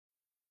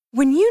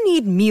When you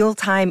need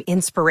mealtime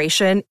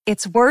inspiration,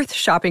 it's worth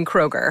shopping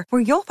Kroger,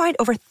 where you'll find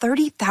over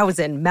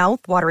 30,000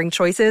 mouth-watering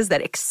choices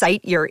that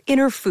excite your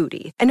inner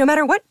foodie. And no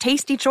matter what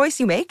tasty choice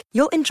you make,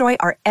 you'll enjoy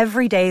our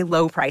everyday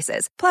low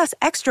prices, plus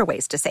extra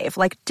ways to save,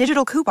 like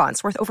digital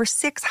coupons worth over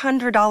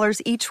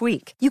 $600 each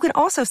week. You can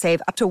also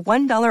save up to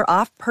 $1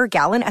 off per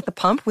gallon at the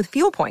pump with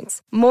fuel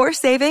points. More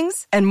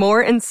savings and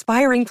more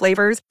inspiring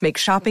flavors make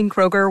shopping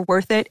Kroger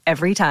worth it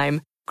every time.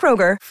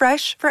 Kroger,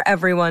 fresh for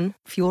everyone.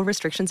 Fuel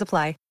restrictions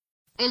apply.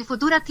 El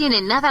futuro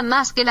tiene nada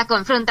más que la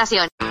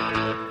confrontación.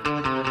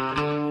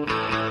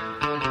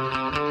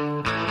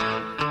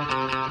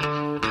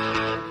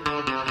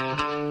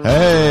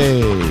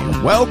 Hey,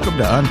 welcome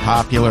to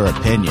Unpopular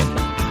Opinion.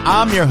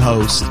 I'm your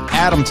host,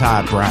 Adam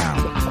Todd Brown.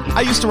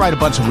 I used to write a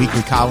bunch of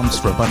weekly columns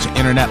for a bunch of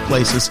internet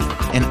places,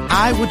 and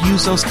I would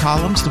use those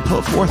columns to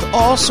put forth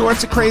all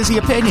sorts of crazy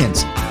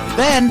opinions.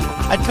 Then,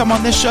 I'd come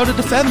on this show to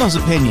defend those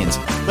opinions.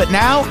 But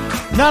now,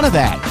 none of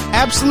that.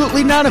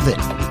 Absolutely none of it.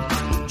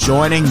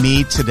 Joining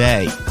me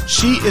today,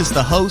 she is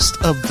the host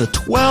of the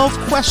 12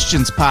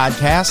 Questions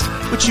podcast,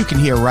 which you can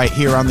hear right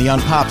here on the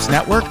Unpops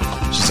Network.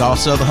 She's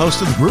also the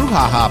host of the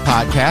Brouhaha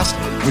podcast,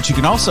 which you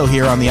can also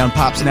hear on the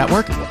Unpops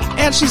Network.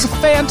 And she's a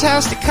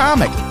fantastic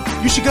comic.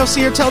 You should go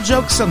see her tell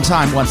jokes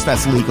sometime once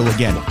that's legal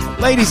again.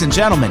 Ladies and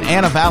gentlemen,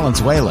 Ana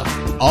Valenzuela.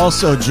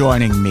 Also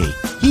joining me,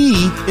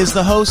 he is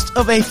the host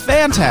of a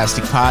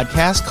fantastic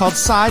podcast called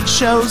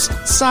Sideshow's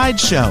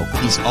Sideshow.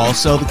 He's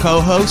also the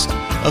co-host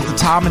of the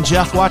Tom and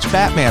Jeff Watch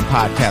Batman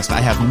podcast.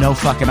 I have no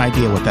fucking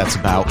idea what that's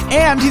about.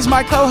 And he's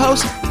my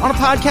co-host on a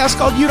podcast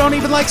called You Don't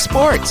Even Like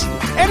Sports.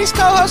 And he's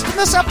co-hosting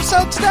this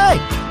episode today.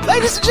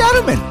 Ladies and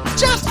gentlemen,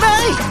 Jeff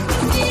May.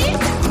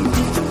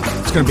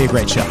 It's going to be a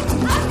great show.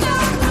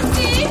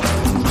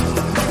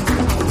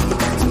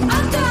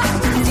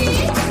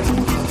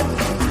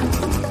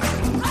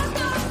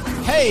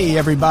 Hey,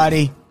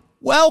 everybody.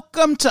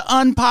 Welcome to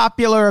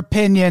Unpopular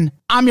Opinion.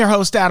 I'm your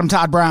host, Adam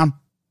Todd Brown.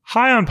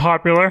 Hi,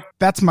 Unpopular.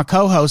 That's my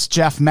co-host,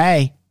 Jeff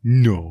May.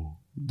 No.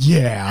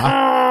 Yeah.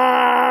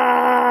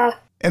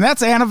 And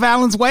that's Ana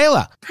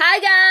Valenzuela. Hi,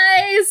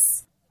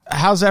 guys.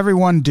 How's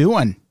everyone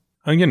doing?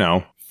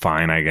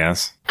 Fine, I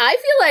guess. I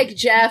feel like,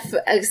 Jeff,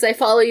 because I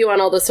follow you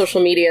on all the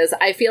social medias,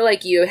 I feel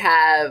like you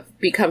have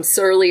become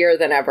surlier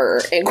than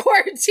ever in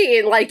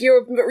quarantine. Like,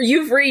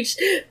 you've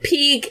reached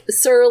peak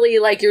surly,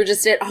 like you're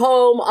just at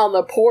home on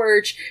the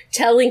porch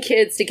telling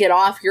kids to get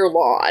off your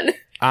lawn.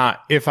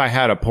 If I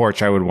had a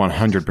porch, I would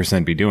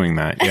 100% be doing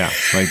that. Yeah.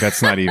 Like,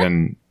 that's not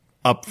even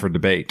up for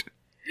debate.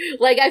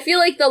 Like, I feel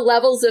like the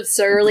levels of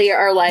surly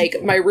are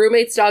like my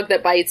roommate's dog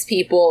that bites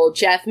people,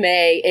 Jeff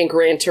May, and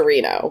Gran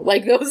Torino.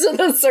 Like, those are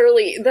the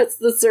surly, that's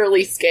the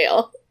surly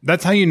scale.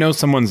 That's how you know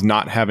someone's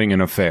not having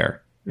an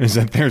affair, is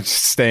that they're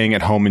just staying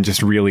at home and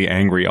just really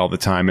angry all the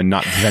time and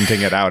not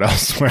venting it out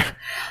elsewhere.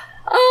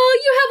 Oh,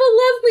 you have a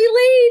lovely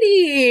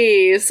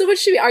lady. So what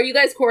should we, are you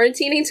guys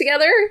quarantining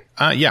together?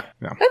 Yeah.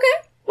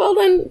 Okay. Well,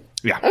 then.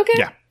 Yeah. Okay.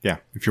 Yeah.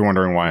 If you're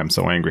wondering why I'm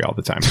so angry all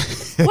the time.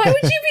 Why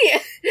would you be?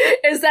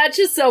 Is that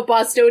just a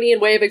Bostonian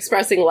way of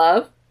expressing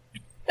love?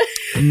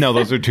 No,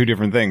 those are two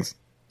different things.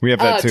 We have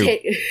that too.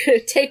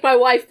 Take my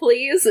wife,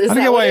 please. I don't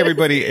get why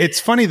everybody. It's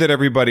funny that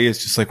everybody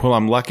is just like, well,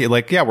 I'm lucky.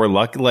 Like, yeah, we're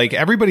lucky. Like,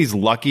 everybody's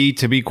lucky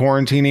to be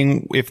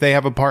quarantining if they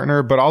have a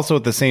partner, but also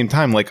at the same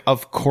time, like,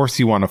 of course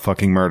you want to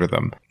fucking murder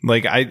them.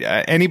 Like,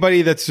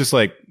 anybody that's just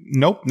like,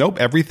 nope,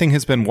 everything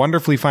has been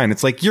wonderfully fine.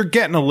 It's like you're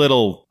getting a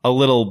little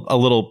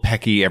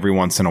pecky every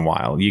once in a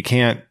while. You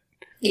can't.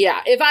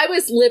 Yeah, if I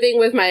was living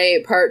with my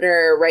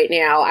partner right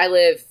now, I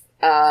live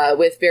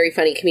with very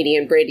funny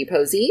comedian Brandy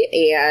Posey,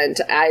 and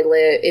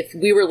if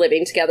we were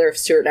living together, if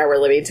Stuart and I were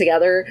living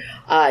together,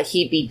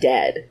 he'd be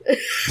dead.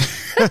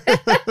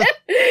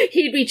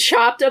 He'd be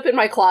chopped up in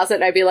my closet,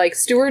 and I'd be like,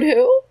 Stuart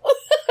who?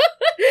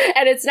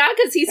 And it's not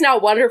because he's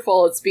not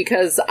wonderful, it's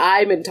because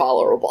I'm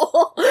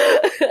intolerable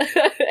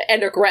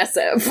and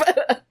aggressive.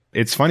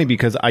 It's funny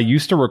because I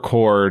used to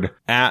record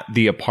at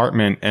the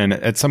apartment, and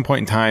at some point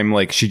in time,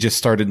 like, she just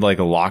started like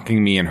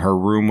locking me in her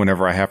room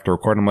whenever I have to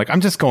record. I'm like, I'm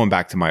just going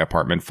back to my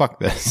apartment. Fuck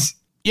this.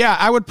 Yeah,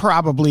 I would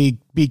probably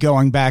be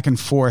going back and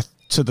forth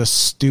to the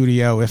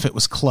studio if it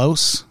was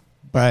close,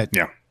 but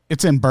yeah,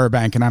 it's in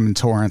Burbank and I'm in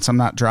Torrance. I'm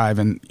not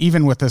driving.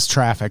 Even with this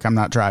traffic, I'm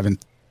not driving.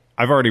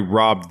 I've already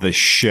robbed the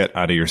shit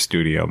out of your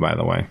studio, by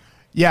the way.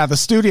 Yeah, the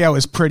studio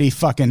is pretty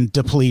fucking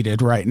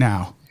depleted right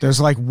now. There's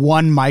like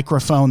one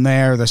microphone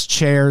there. There's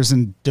chairs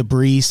and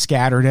debris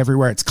scattered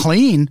everywhere. It's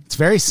clean. It's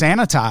very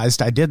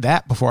sanitized. I did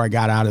that before I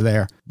got out of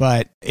there,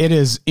 but it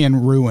is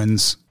in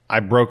ruins.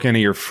 I broke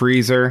into your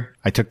freezer.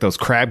 I took those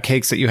crab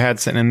cakes that you had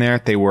sitting in there.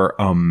 They were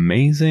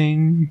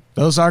amazing.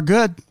 Those are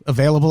good.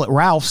 Available at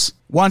Ralph's.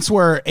 Once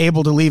we're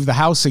able to leave the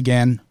house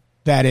again,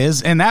 that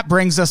is. And that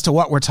brings us to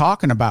what we're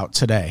talking about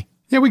today.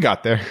 Yeah, we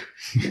got there.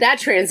 That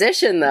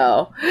transition,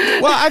 though.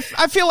 Well,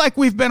 I feel like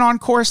we've been on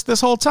course this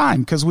whole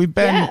time because we've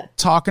been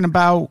talking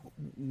about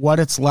what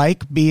it's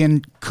like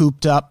being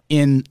cooped up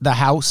in the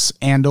house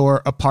and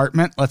or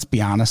apartment. Let's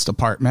be honest,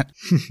 apartment.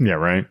 Yeah,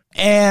 right.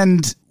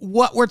 And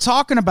what we're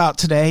talking about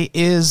today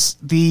is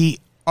the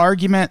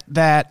argument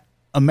that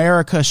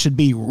America should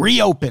be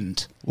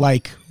reopened,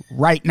 like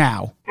right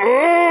now.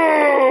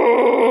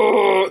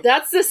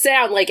 That's the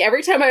sound. Like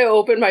every time I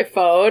open my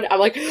phone, I'm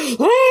like,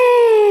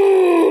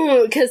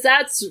 because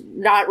that's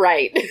not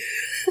right.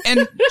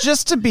 And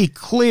just to be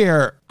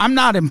clear, I'm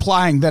not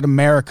implying that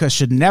America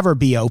should never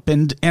be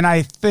opened. And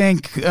I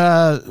think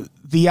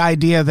the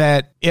idea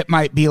that it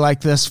might be like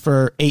this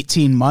for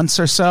 18 months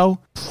or so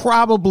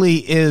probably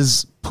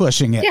is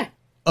pushing it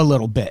a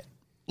little bit.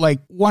 Like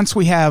once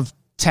we have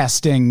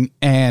testing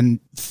and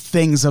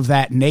things of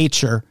that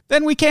nature,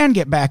 then we can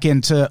get back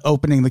into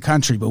opening the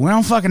country. But we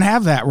don't fucking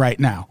have that right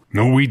now.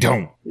 No, we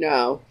don't.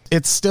 No.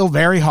 It's still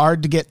very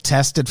hard to get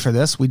tested for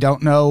this. We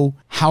don't know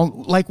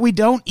we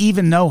don't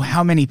even know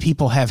how many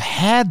people have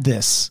had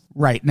this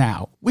right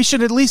now. We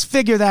should at least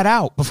figure that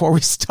out before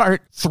we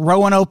start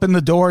throwing open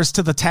the doors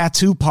to the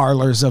tattoo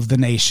parlors of the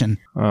nation.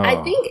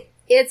 I think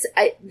it's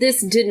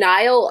this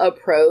denial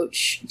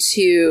approach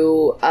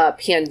to a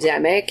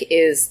pandemic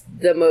is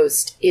the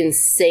most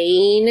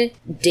insane,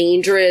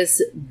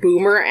 dangerous,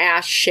 boomer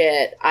ass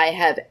shit I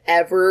have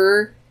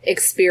ever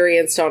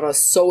experienced on a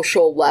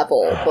social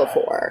level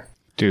before.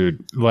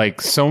 Dude,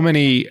 like so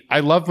many,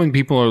 I love when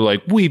people are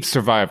like, we've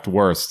survived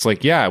worse. It's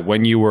like, yeah,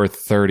 when you were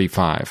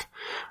 35.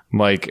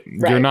 Like,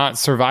 you're not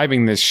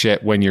surviving this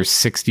shit when you're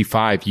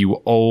 65,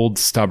 you old,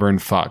 stubborn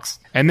fucks.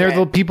 And they're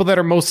the people that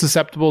are most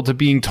susceptible to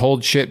being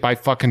told shit by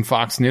fucking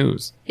Fox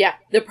News. Yeah.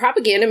 The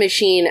propaganda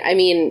machine, I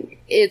mean,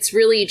 it's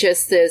really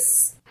just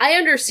this. I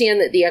understand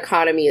that the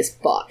economy is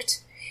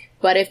fucked.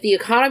 But if the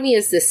economy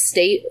is this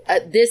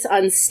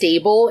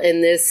unstable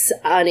and this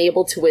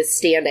unable to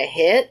withstand a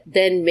hit,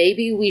 then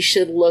maybe we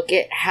should look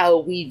at how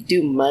we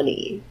do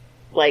money.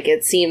 Like,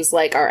 it seems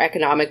like our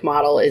economic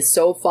model is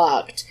so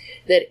fucked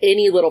that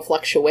any little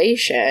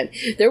fluctuation.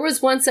 There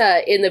was once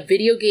in the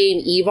video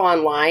game EVE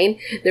Online,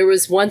 there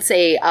was once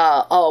a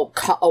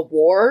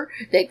war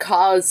that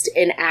caused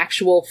an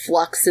actual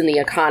flux in the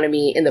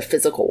economy in the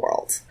physical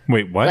world.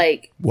 Wait, what?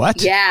 Like,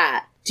 what?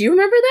 Yeah. Do you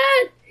remember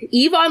that?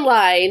 EVE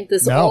Online,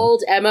 this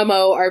old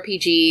MMO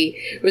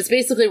RPG, was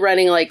basically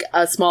running like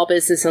a small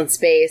business on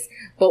space.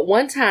 But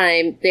one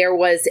time there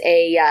was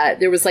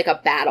like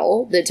a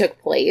battle that took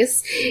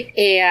place,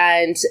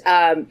 and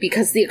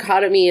because the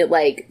economy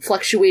like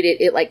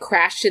fluctuated, it like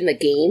crashed in the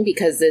game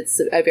because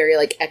it's a very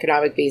like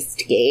economic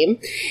based game.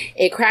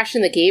 It crashed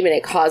in the game and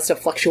it caused a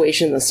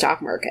fluctuation in the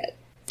stock market.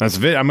 That's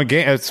it.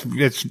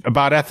 It's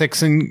about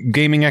ethics and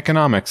gaming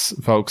economics,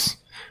 folks.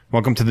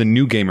 Welcome to the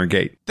new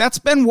Gamergate. That's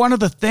been one of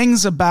the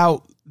things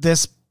about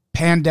this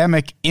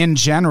pandemic in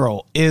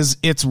general, is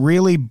it's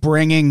really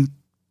bringing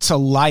to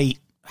light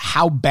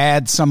how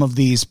bad some of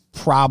these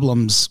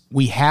problems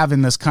we have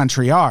in this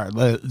country are.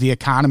 The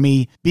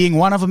economy being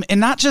one of them.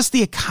 And not just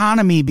the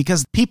economy,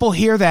 because people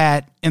hear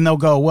that and they'll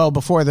go, well,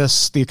 before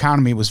this, the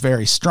economy was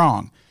very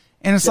strong.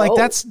 And it's like,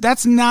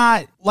 that's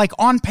not, like,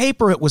 on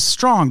paper it was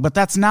strong, but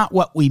that's not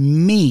what we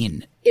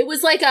mean. It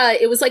was like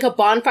a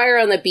bonfire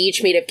on the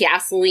beach made of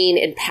gasoline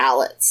and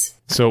pallets.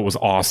 So it was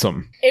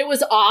awesome. It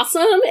was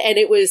awesome, and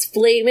it was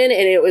flaming,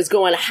 and it was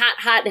going hot,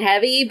 hot, and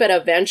heavy, but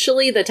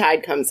eventually the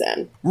tide comes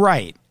in.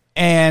 Right.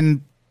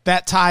 And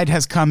that tide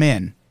has come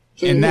in.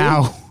 And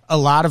now a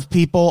lot of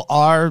people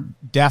are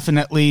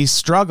definitely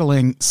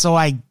struggling. So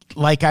I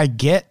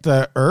get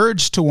the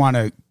urge to want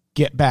to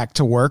get back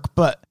to work,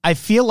 but I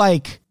feel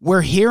like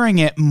we're hearing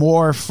it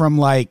more from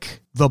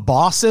like the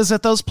bosses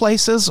at those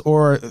places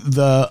or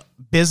the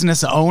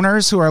business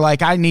owners who are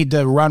like, I need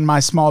to run my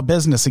small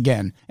business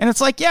again. And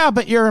it's like, yeah,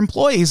 but your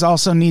employees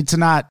also need to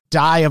not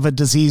die of a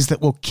disease that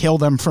will kill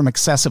them from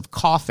excessive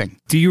coughing.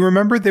 Do you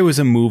remember there was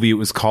a movie, it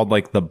was called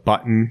like The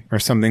Button or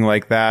something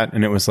like that?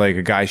 And it was like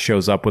a guy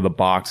shows up with a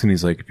box and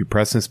he's like, if you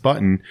press this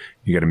button,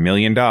 you get $1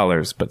 million,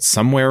 but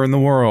somewhere in the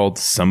world,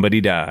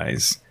 somebody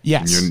dies.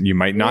 Yes. You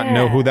might not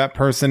know who that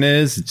person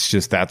is. It's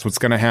just, that's what's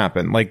going to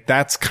happen. Like,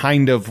 that's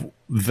kind of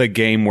the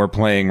game we're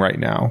playing right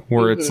now,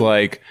 where it's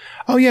like,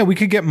 oh yeah, we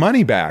could get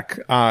money back.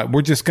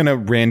 We're just going to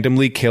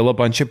randomly kill a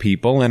bunch of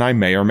people, and I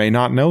may or may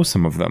not know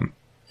some of them.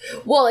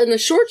 Well, in the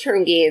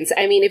short-term gains,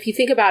 I mean, if you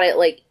think about it,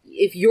 like,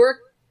 if you're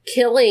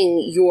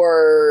killing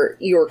your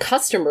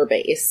customer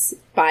base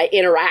by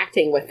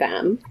interacting with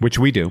them, which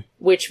we do,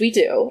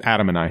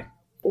 Adam and I.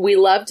 We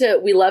love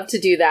to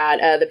do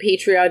that. The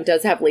Patreon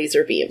does have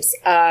laser beams.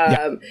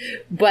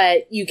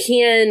 But you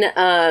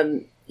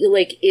can,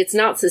 like, it's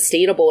not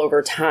sustainable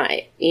over time,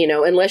 you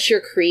know, unless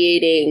you're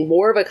creating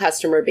more of a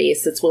customer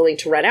base that's willing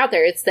to run out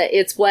there.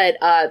 It's what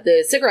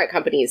the cigarette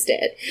companies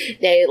did.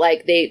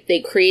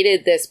 They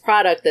created this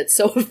product that's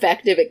so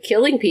effective at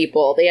killing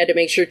people, they had to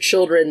make sure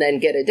children then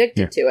get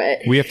addicted to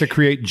it. We have to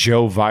create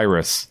Joe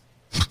Virus.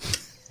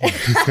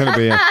 It's gonna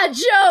be a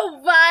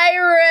Joe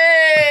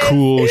Virus,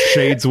 cool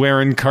shades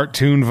wearing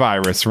cartoon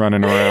virus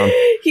running around.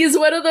 He's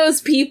one of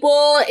those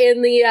people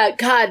in the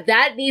God,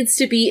 that needs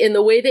to be in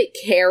the way that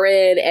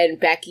Karen and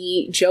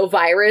Becky. Joe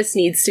Virus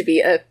needs to be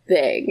a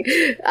thing.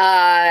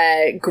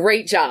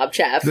 Great job,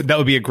 Jeff. That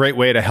would be a great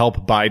way to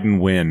help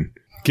Biden win.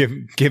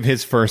 Give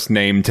his first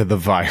name to the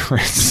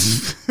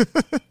virus.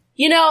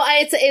 You know,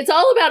 it's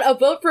all about a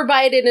vote for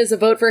Biden is a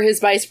vote for his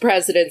vice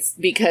president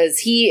because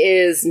he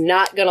is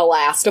not going to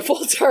last a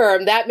full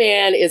term. That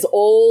man is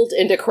old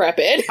and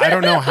decrepit. I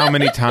don't know how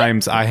many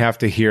times I have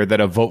to hear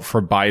that a vote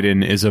for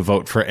Biden is a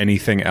vote for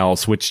anything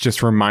else, which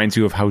just reminds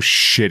you of how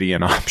shitty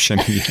an option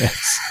he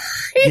is.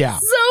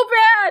 It's so bad.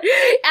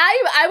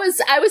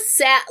 I was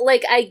sad.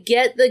 Like, I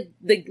get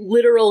the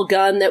literal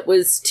gun that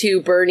was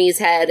to Bernie's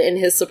head and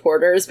his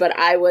supporters, but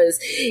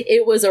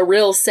it was a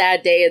real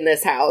sad day in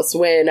this house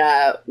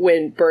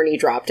when Bernie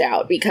dropped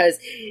out, because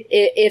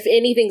if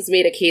anything's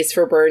made a case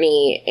for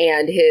Bernie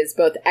and his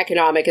both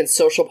economic and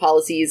social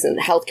policies and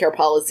healthcare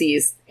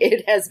policies,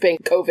 it has been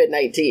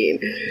COVID-19.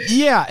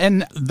 Yeah,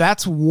 and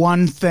that's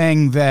one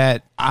thing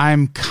that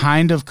I'm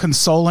kind of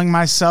consoling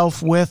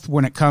myself with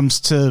when it comes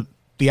to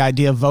the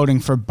idea of voting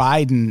for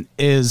Biden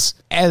is,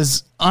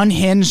 as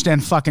unhinged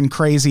and fucking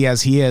crazy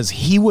as he is,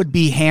 he would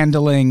be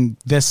handling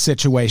this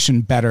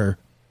situation better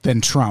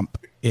than Trump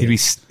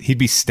is. He'd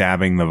be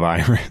stabbing the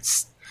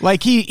virus.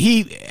 Like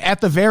he at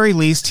the very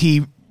least,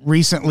 he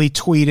recently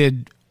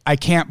tweeted, "I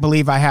can't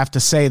believe I have to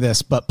say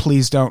this, but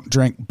please don't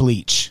drink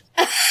bleach."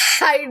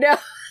 I know.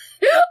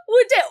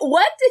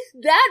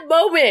 That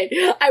moment,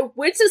 I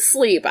went to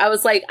sleep. I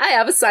was like, I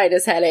have a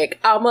sinus headache.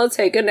 I'm going to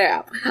take a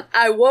nap.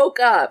 I woke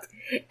up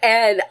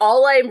and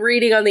all I'm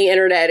reading on the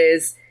internet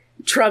is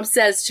Trump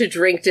says to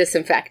drink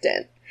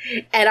disinfectant.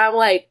 And I'm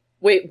like,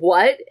 wait,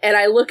 what? And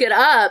I look it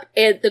up,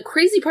 and the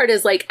crazy part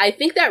is, like, I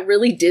think that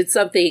really did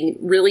something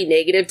really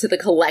negative to the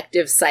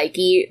collective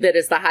psyche that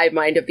is the hive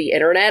mind of the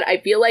internet. I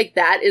feel like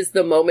that is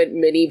the moment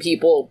many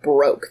people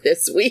broke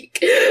this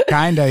week.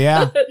 Kinda,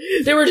 yeah.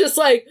 They were just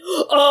like,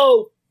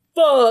 oh,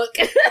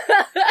 fuck.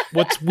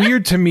 What's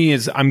weird to me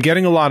is I'm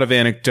getting a lot of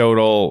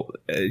anecdotal,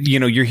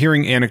 you're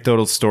hearing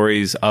anecdotal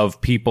stories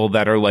of people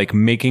that are like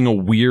making a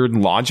weird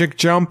logic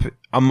jump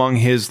among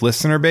his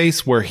listener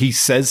base where he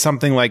says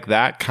something like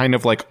that, kind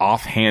of like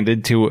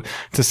offhanded to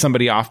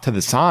somebody off to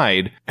the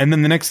side. And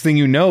then the next thing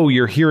you know,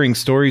 you're hearing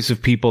stories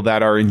of people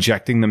that are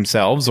injecting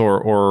themselves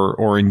or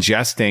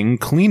ingesting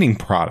cleaning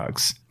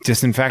products,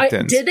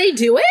 disinfectants. Did they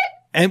do it?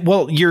 And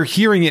well, you're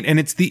hearing it, and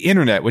it's the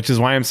internet, which is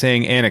why I'm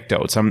saying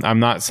anecdotes. I'm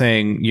not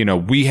saying,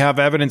 we have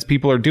evidence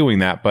people are doing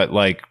that, but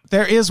like,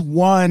 there is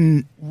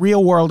one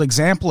real world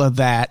example of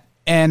that.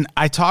 And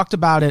I talked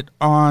about it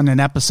on an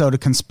episode of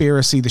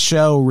Conspiracy, the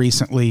show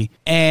recently.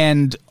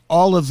 And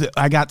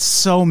I got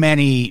so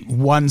many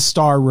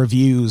 1-star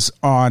reviews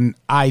on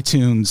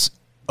iTunes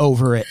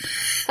over it.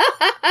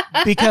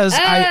 Because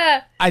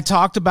I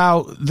talked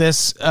about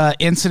this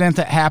incident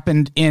that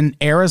happened in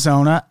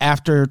Arizona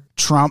after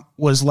Trump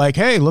was like,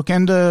 hey, look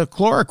into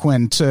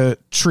chloroquine to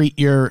treat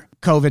your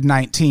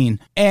COVID-19.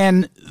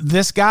 And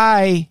this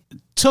guy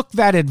took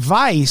that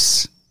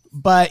advice,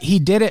 but he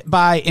did it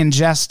by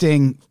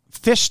ingesting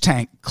fish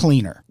tank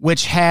cleaner,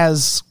 which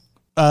has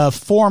a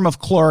form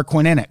of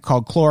chloroquine in it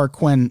called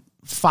chloroquine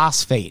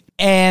phosphate.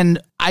 And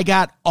I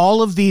got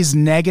all of these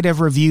negative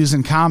reviews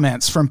and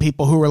comments from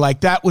people who were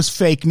like, that was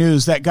fake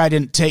news. That guy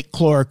didn't take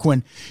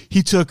chloroquine.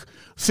 He took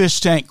fish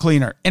tank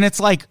cleaner. And it's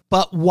like,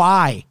 but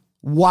why?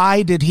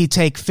 Why did he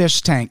take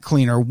fish tank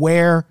cleaner?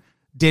 Where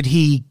did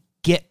he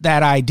get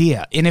that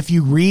idea? And if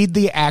you read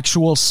the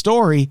actual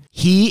story,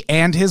 he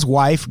and his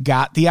wife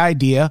got the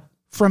idea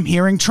from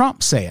hearing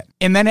Trump say it.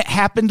 And then it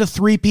happened to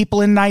 3 people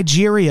in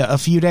Nigeria a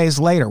few days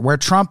later, where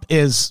Trump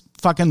is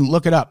fucking,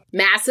 look it up,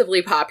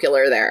 massively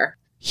popular there.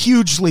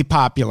 Hugely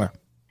popular.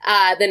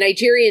 The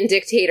Nigerian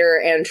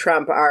dictator and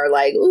Trump are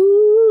like,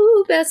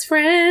 ooh, best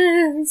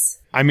friends.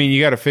 I mean,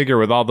 you got to figure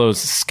with all those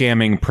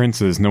scamming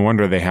princes, no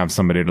wonder they have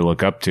somebody to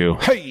look up to.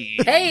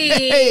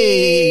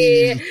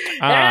 Hey!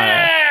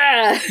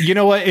 You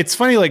know what? It's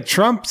funny, like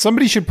Trump,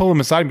 somebody should pull him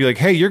aside and be like,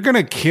 hey, you're going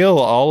to kill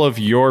all of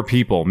your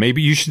people.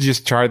 Maybe you should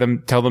just tell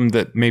them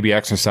that maybe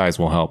exercise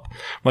will help.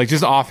 Like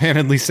just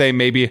offhandedly say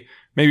maybe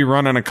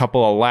running a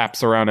couple of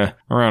laps around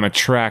a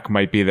track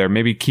might be there.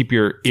 Maybe keep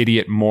your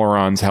idiot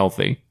morons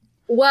healthy.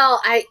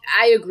 Well, I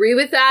agree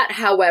with that.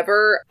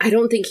 However, I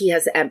don't think he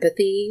has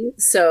empathy.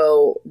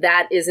 So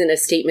that isn't a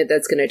statement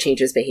that's going to change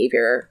his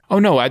behavior. Oh,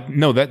 no,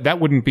 that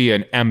wouldn't be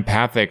an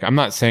empathic. I'm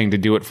not saying to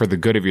do it for the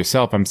good of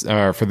yourself.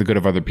 For the good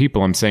of other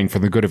people. I'm saying for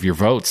the good of your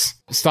votes.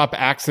 Stop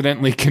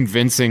accidentally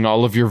convincing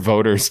all of your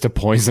voters to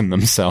poison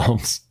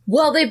themselves.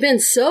 Well, they've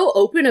been so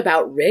open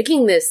about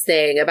rigging this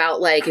thing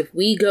about like, if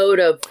we go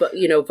to,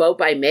 vote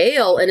by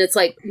mail, and it's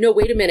like, no,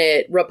 wait a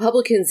minute.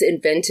 Republicans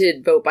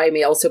invented vote by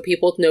mail so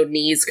people with no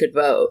knees could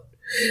vote.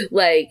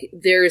 Like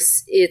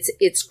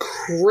it's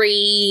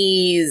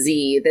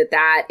crazy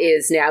that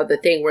is now the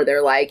thing where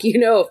they're like,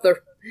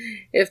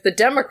 if the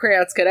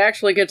Democrats could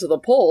actually get to the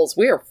polls,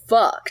 we're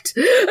fucked.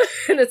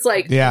 And it's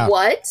like, yeah.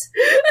 What?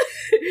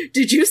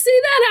 Did you say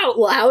that out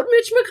loud,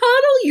 Mitch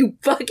McConnell? You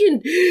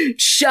fucking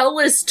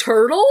shellless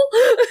turtle?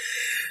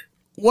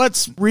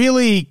 What's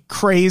really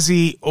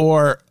crazy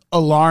or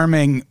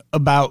alarming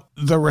about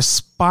the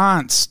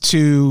response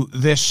to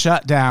this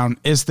shutdown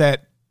is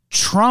that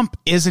Trump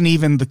isn't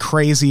even the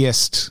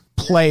craziest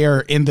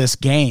player in this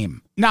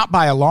game. Not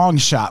by a long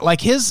shot.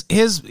 Like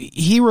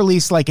he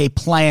released like a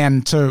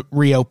plan to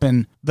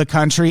reopen the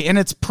country, and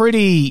it's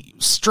pretty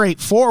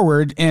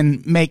straightforward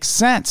and makes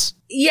sense.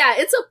 Yeah,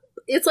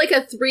 it's like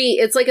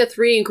a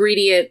three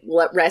ingredient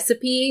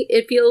recipe.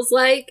 It feels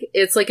like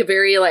it's like a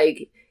very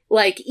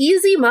like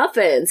easy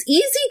muffins,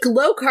 easy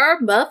low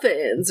carb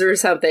muffins or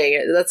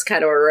something. That's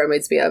kind of what it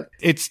reminds me of.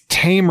 It's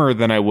tamer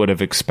than I would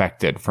have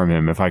expected from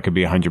him, if I could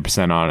be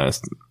 100%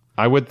 honest.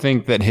 I would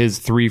think that his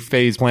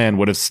 3-phase plan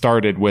would have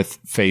started with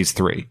phase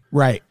 3.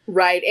 Right.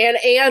 Right.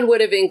 And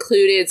would have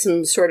included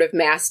some sort of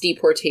mass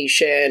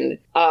deportation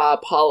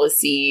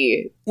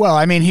policy. Well,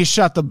 I mean, he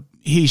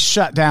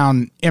shut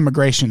down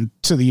immigration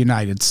to the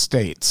United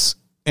States,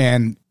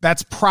 and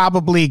that's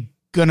probably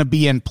going to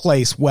be in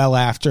place well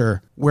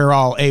after we're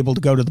all able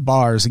to go to the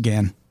bars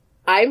again.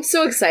 I'm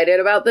so excited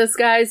about this,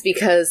 guys,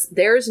 because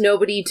there's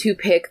nobody to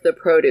pick the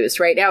produce.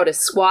 Right now, it is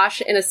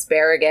squash and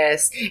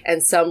asparagus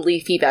and some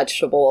leafy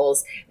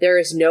vegetables. There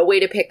is no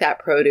way to pick that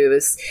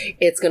produce.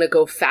 It's going to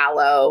go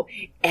fallow.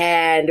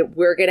 And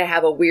we're going to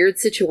have a weird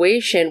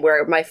situation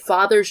where my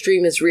father's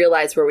dream is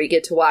realized, where we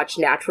get to watch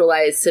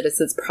naturalized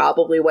citizens,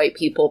 probably white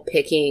people,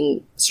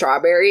 picking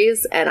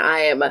strawberries. And I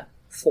am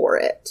for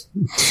it.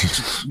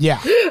 Yeah.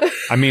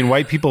 I mean,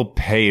 white people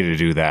pay to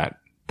do that.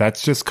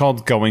 That's just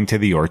called going to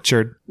the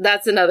orchard.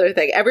 That's another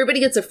thing. Everybody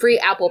gets a free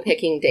apple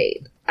picking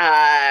date.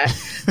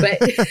 But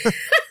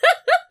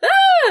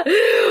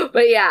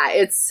but yeah,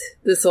 it's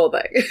this whole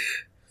thing.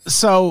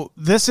 So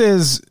this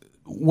is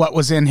what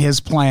was in his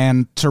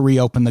plan to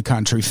reopen the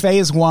country.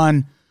 Phase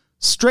 1,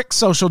 strict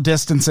social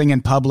distancing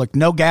in public,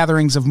 no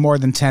gatherings of more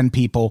than 10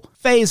 people.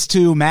 Phase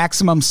 2,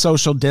 maximum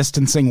social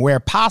distancing where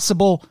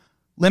possible,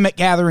 limit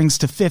gatherings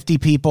to 50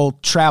 people,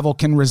 travel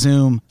can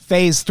resume.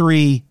 Phase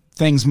 3,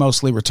 things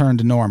mostly return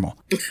to normal.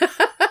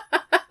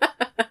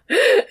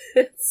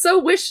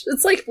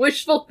 It's like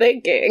wishful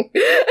thinking.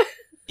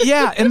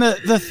 Yeah, and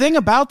the thing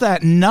about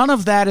that, none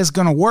of that is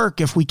going to work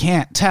if we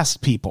can't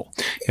test people.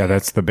 Yeah,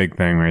 that's the big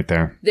thing right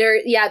there.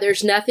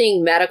 There's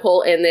nothing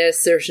medical in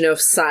this. There's no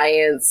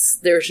science.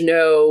 There's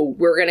no,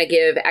 we're going to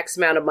give X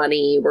amount of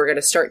money. We're going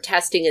to start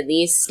testing in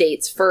these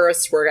states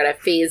first. We're going to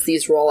phase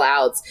these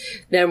rollouts.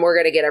 Then we're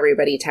going to get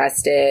everybody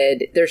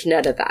tested. There's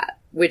none of that,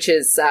 which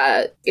is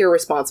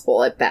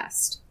irresponsible at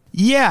best.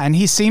 Yeah, and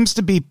he seems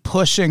to be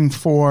pushing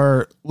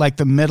for like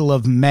the middle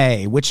of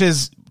May, which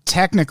is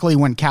technically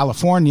when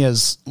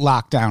California's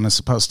lockdown is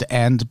supposed to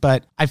end,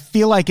 but I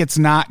feel like it's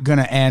not going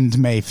to end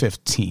May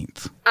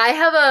 15th. I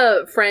have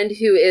a friend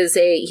who is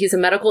he's a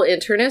medical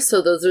internist,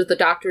 so those are the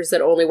doctors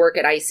that only work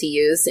at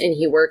ICUs, and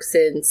he works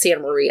in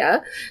Santa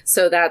Maria,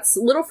 so that's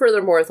a little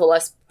further north, a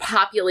less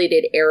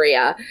populated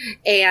area,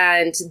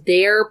 and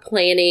they're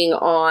planning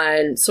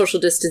on social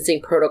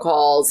distancing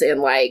protocols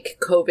and like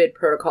COVID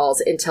protocols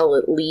until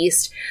at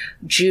least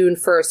June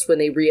 1st when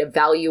they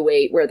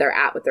reevaluate where they're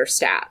at with their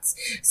stats.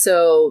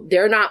 So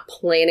they're not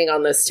planning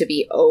on this to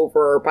be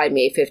over by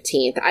May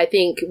 15th. I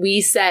think we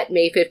set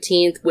May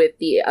 15th with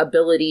the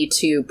ability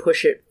to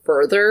push it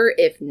further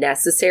if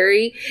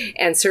necessary,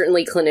 and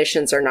certainly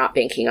clinicians are not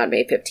banking on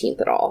May 15th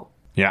at all.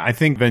 Yeah, I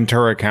think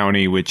Ventura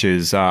County, which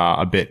is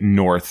a bit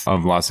north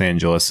of Los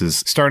Angeles, is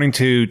starting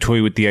to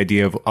toy with the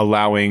idea of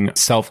allowing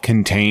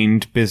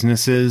self-contained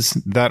businesses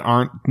that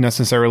aren't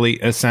necessarily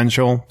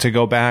essential to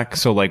go back.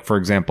 So like, for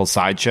example,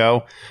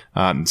 Sideshow,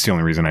 it's the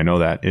only reason I know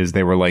that, is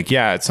they were like,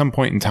 yeah, at some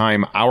point in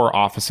time, our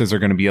offices are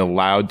going to be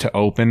allowed to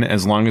open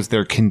as long as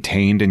they're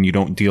contained and you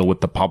don't deal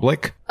with the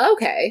public.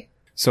 Okay.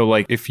 So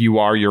like, if you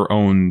are your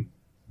own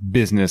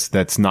business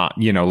that's not,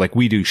 like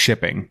we do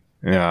shipping.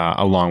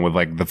 Along with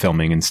like the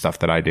filming and stuff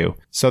that I do.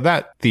 So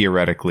that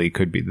theoretically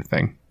could be the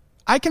thing.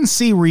 I can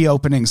see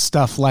reopening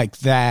stuff like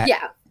that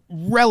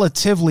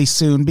relatively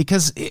soon,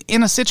 because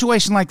in a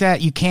situation like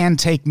that, you can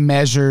take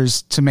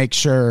measures to make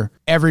sure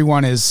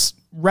everyone is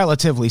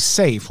relatively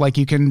safe. Like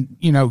you can,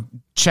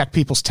 check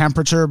people's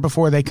temperature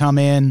before they come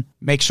in,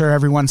 make sure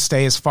everyone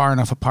stays far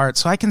enough apart.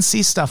 So I can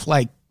see stuff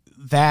like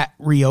that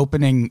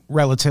reopening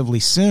relatively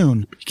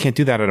soon. You can't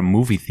do that at a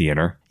movie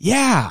theater.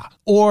 Yeah.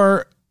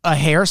 Or a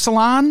hair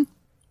salon.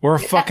 Or a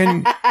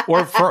fucking,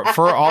 or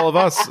for all of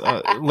us,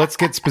 let's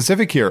get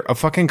specific here, a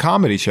fucking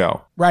comedy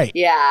show. Right.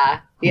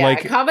 Yeah. Yeah.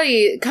 Like,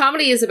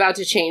 comedy is about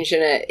to change,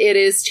 and it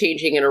is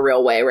changing in a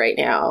real way right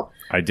now.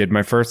 I did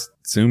my first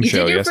Zoom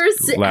show last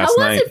night. How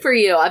was it for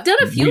you? I've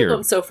done a few of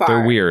them so far.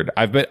 They're weird.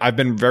 I've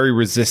been very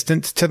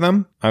resistant to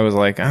them. I was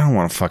like, I don't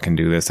want to fucking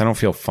do this. I don't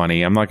feel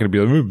funny. I'm not going to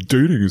be like,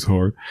 dating is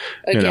hard.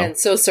 Again,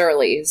 so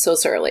surly.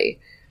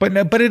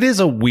 But it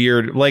is a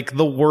weird, like,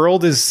 the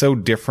world is so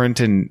different,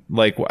 and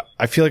like,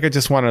 I feel like I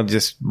just want to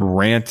just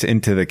rant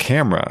into the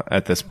camera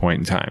at this point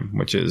in time,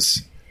 which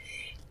is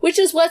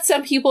what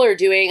some people are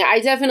doing. I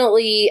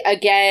definitely,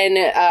 again,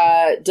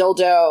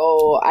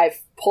 dildo,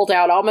 I've pulled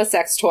out all my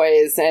sex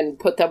toys and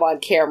put them on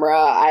camera.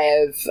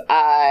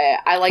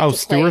 I like to play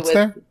Stuart's with...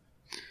 there?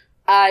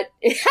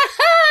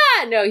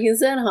 No,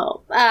 he's at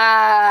home.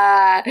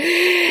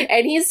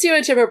 And he's too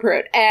much of a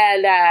prude.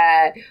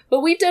 And,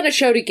 but we've done a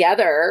show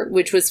together,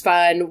 which was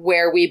fun,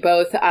 where we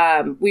both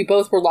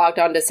were logged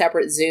onto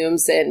separate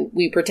Zooms and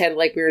we pretend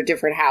like we were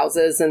different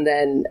houses. And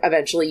then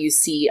eventually you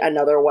see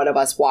another one of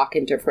us walk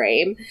into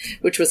frame,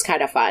 which was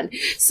kind of fun.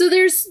 So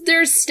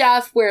there's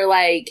stuff where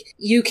like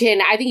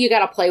I think you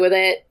gotta play with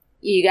it.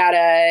 You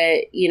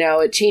gotta,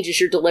 it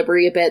changes your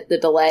delivery a bit, the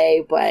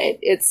delay, but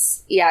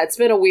it's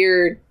been a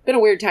weird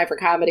time for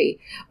comedy.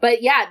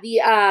 But yeah,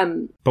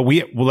 but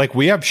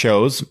we have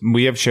shows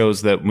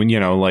that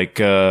when, like,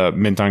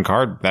 Mint on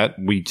Card, that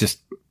we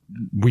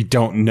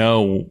don't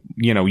know,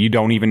 you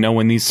don't even know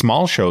when these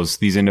small shows,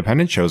 these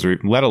independent shows, or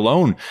let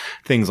alone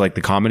things like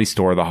the Comedy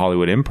Store, or the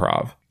Hollywood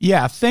Improv.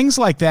 Yeah. Things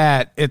like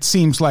that. It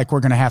seems like we're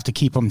going to have to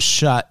keep them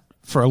shut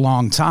for a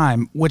long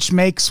time, which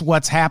makes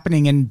what's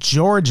happening in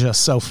Georgia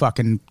so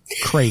fucking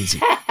crazy.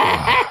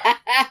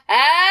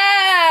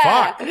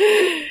 Fuck.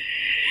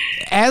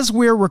 As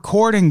we're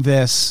recording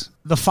this,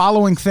 the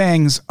following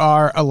things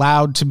are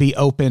allowed to be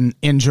open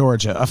in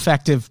Georgia,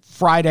 effective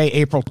Friday,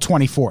 April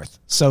 24th.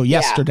 So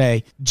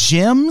yesterday,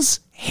 gyms,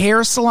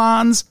 hair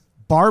salons,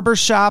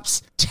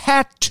 barbershops,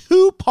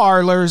 tattoo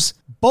parlors,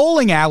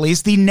 bowling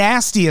alleys, the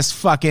nastiest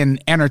fucking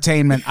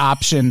entertainment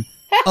option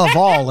of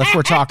all, if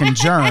we're talking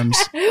germs.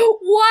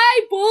 Why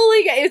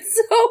bowling? It's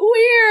so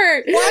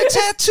weird. Why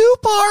tattoo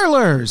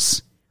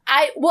parlors?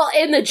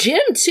 In the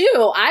gym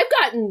too. I've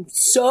gotten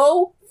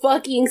so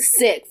fucking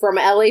sick from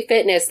LA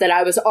Fitness that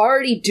I was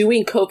already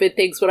doing COVID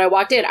things when I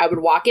walked in. I would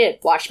walk in,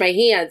 wash my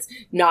hands,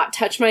 not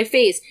touch my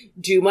face,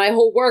 do my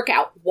whole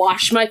workout,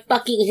 wash my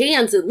fucking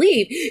hands and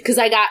leave, because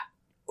I got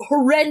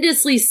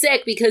horrendously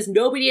sick because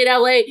nobody in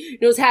LA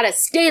knows how to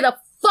stay the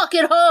fuck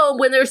at home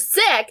when they're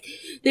sick.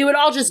 They would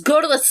all just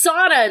go to the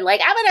sauna and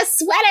like, I'm gonna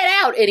sweat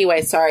it out.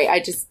 Anyway, sorry, I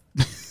just...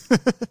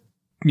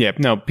 Yeah,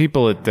 no,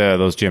 people at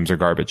those gyms are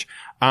garbage.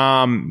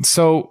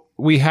 So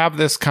we have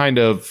this kind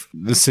of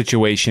the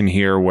situation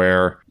here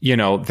where,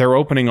 they're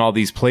opening all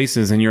these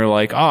places and you're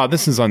like,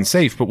 this is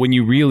unsafe. But when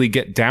you really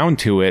get down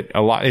to it,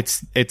 a lot,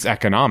 it's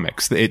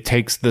economics. It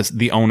takes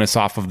the onus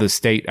off of the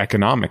state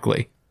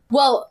economically.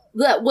 Well,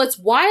 what's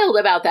wild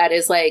about that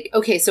is like,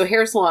 okay, so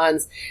hair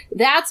salons,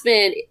 have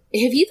either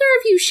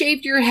of you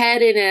shaved your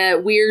head in a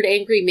weird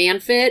angry man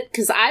fit?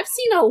 Because I've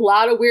seen a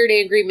lot of weird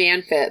angry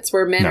man fits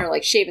where men are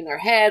like shaving their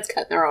heads,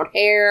 cutting their own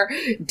hair,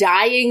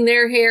 dyeing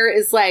their hair.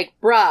 Is like,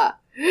 bruh.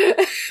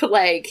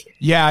 Like,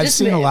 yeah, I've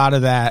seen a lot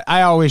of that.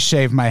 I always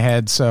shave my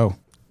head, so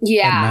doesn't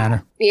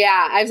matter.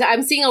 Yeah,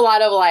 I'm seeing a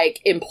lot of like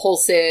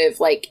impulsive,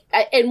 like,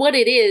 and what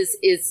it is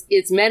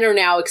men are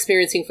now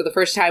experiencing for the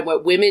first time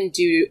what women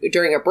do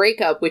during a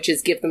breakup, which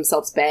is give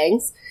themselves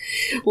bangs.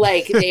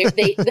 Like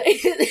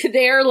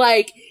they're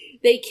like,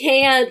 they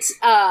can't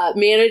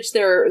manage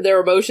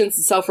their emotions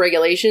and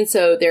self-regulation,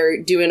 so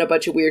they're doing a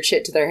bunch of weird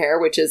shit to their hair,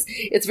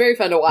 it's very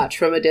fun to watch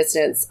from a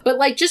distance. But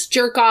like, just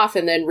jerk off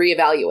and then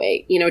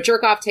reevaluate.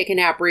 Jerk off, take a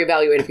nap,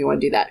 reevaluate if you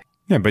want to do that.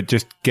 Yeah, but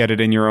just get it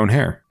in your own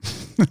hair.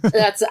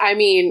 I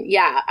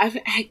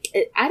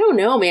don't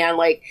know, man.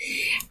 Like,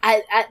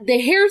 the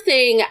hair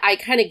thing, I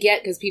kind of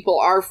get because people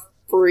are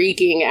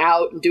freaking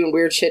out and doing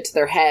weird shit to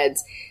their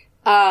heads.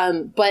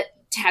 But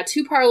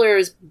tattoo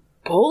parlors,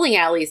 bowling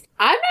alleys,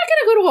 I'm not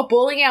going to go to a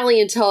bowling alley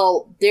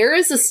until there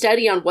is a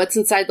study on what's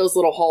inside those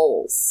little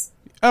holes.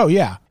 Oh,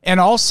 yeah. And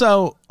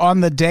also, on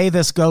the day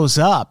this goes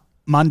up,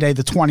 Monday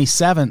the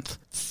 27th,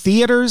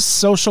 theaters,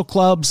 social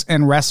clubs,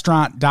 and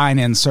restaurant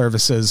dine-in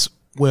services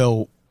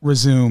will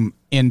resume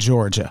in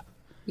Georgia.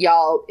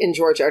 Y'all in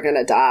Georgia are going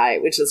to die,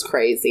 which is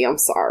crazy. I'm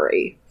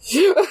sorry.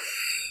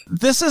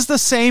 This is the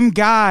same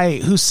guy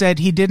who said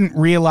he didn't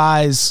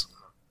realize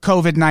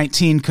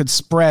COVID-19 could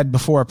spread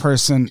before a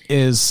person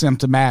is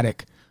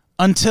symptomatic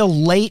until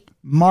late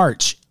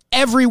March.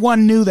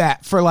 Everyone knew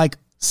that for like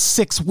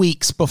 6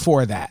 weeks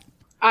before that.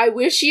 I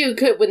wish you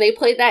could, when they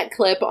played that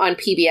clip on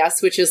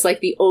PBS, which is like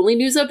the only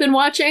news I've been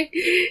watching,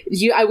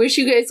 I wish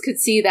you guys could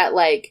see that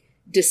like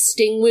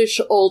distinguished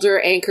older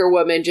anchor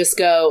woman just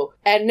go,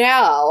 and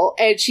now,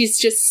 and she's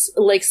just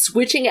like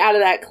switching out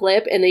of that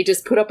clip, and they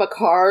just put up a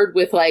card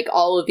with like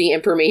all of the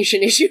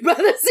information issued by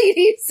the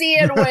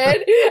CDC and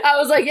when. I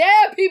was like,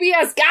 yeah,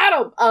 PBS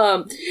got him.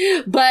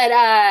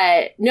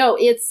 No,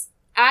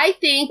 I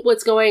think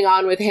what's going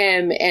on with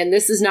him, and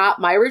this is not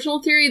my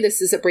original theory,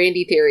 this is a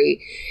Brandy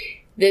theory,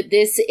 that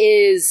this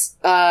is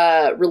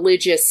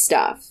religious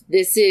stuff.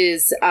 This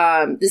is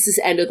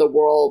end of the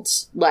world,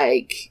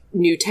 like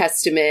New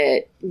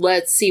Testament.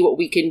 Let's see what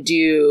we can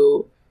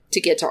do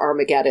to get to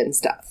Armageddon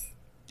stuff.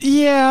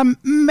 Yeah,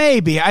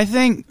 maybe. I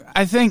think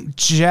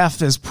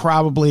Jeff is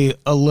probably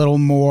a little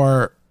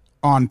more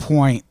on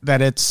point,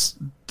 that it's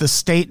the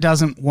state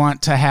doesn't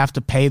want to have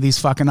to pay these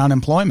fucking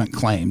unemployment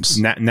claims.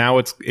 Now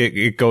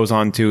it goes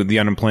on to the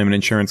unemployment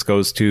insurance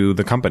goes to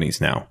the companies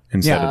now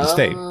instead of the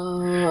state.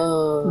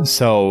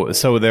 So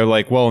they're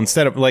like, well,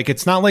 instead of like,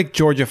 it's not like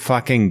Georgia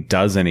fucking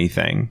does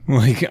anything.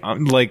 Like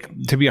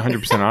to be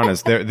 100%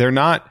 honest, they're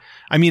not.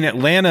 I mean,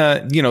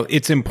 Atlanta, you know,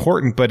 it's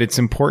important, but it's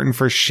important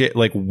for shit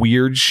like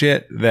weird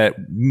shit that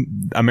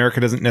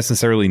America doesn't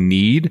necessarily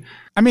need.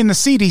 I mean, the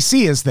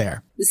CDC is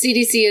there. The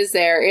CDC is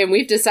there, and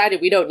we've decided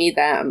we don't need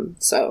them.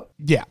 So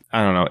Yeah.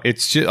 I don't know.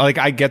 It's just like,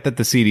 I get that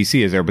the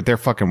CDC is there, but they're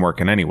fucking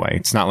working anyway.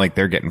 It's not like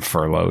they're getting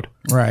furloughed.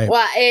 Right.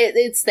 well,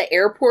 it's the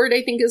airport.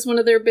 I think is one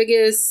of their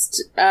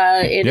biggest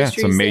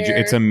industries.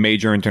 It's a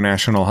major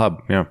international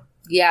hub.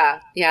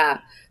 Yeah.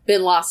 Yeah.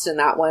 Been lost in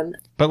that one.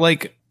 But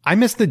like, I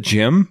miss the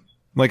gym.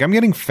 Like, I'm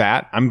getting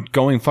fat. I'm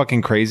going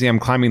fucking crazy. I'm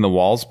climbing the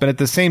walls. But at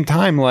the same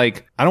time,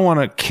 like, I don't want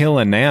to kill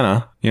a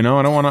nana. You know,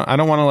 I don't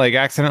want to like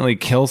accidentally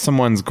kill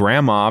someone's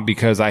grandma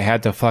because I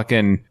had to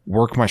fucking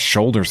work my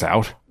shoulders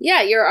out.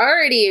 Yeah, you're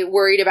already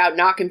worried about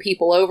knocking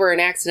people over and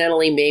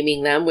accidentally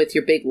maiming them with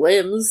your big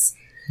limbs.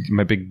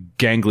 My big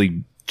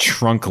gangly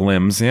trunk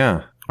limbs.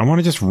 Yeah. I want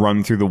to just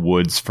run through the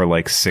woods for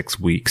like 6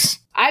 weeks.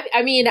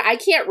 I mean, I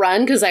can't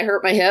run because I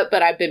hurt my hip,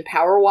 but I've been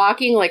power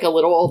walking like a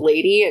little old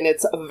lady, and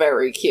it's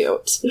very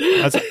cute.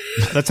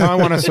 That's how I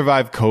want to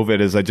survive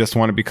COVID, is I just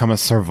want to become a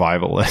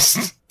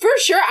survivalist. For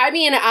sure. I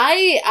mean,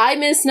 I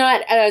miss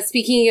not,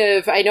 speaking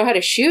of, I know how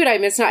to shoot, I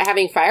miss not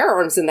having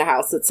firearms in the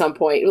house at some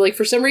point. Like,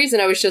 for some reason,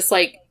 I was just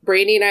like,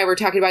 Brandy and I were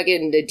talking about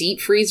getting a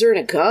deep freezer and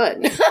a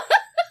gun.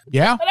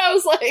 Yeah. And I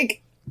was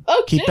like,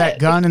 oh, Keep that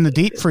gun in the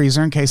deep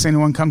freezer in case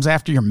anyone comes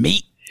after your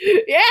meat.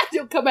 Yeah,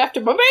 don't come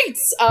after my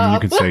mates. You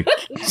could say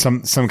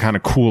some kind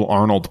of cool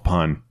Arnold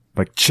pun,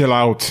 like "chill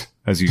out"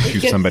 as you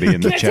shoot somebody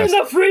in the chest. Get in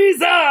the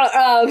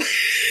freezer.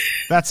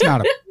 That's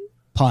not a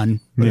pun,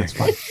 but it's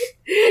fun.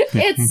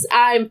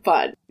 I'm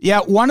fun.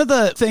 Yeah, one of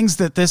the things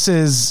that this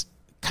is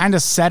kind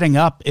of setting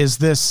up is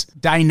this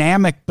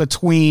dynamic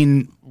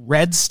between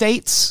red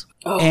states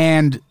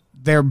and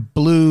their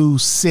blue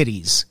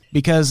cities,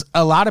 because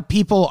a lot of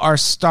people are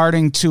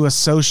starting to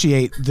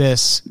associate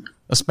this,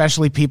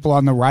 especially people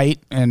on the right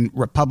and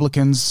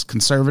Republicans,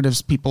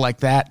 conservatives, people like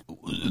that.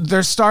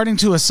 They're starting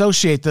to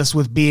associate this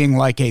with being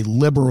like a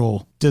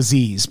liberal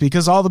disease,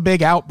 because all the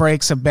big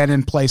outbreaks have been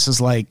in places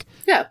like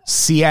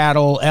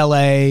Seattle,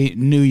 LA,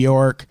 New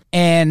York,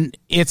 and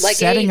it's like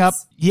setting AIDS. up.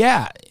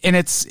 Yeah. And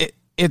it's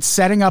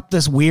setting up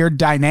this weird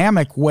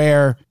dynamic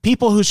where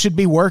people who should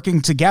be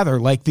working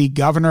together, like the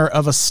governor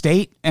of a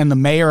state and the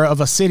mayor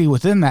of a city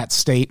within that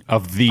state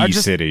Of the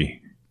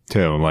city,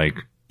 too. Like,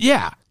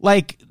 yeah,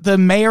 like the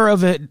mayor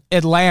of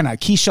Atlanta,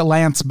 Keisha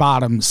Lance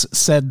Bottoms,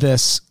 said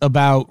this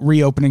about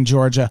reopening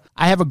Georgia.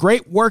 I have a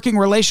great working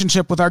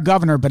relationship with our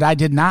governor, but I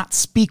did not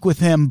speak with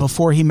him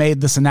before he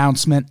made this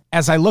announcement.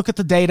 As I look at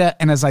the data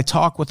and as I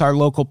talk with our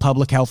local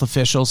public health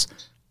officials,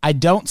 I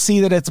don't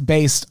see that it's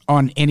based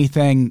on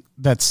anything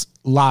that's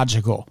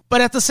logical.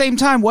 But at the same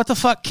time, what the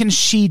fuck can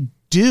she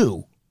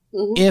do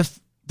if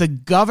the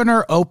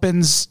governor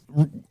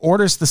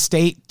orders the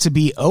state to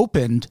be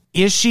opened?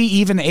 Is she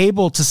even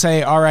able to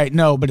say, all right,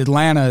 no, but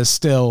Atlanta is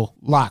still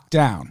locked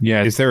down?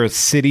 yeah, is there a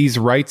cities'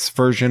 rights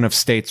version of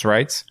states'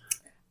 rights?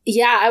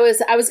 Yeah, I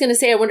was going to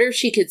say, I wonder if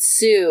she could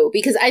sue,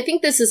 because I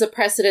think this is a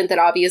precedent that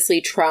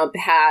obviously Trump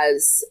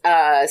has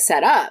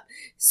set up.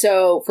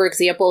 So, for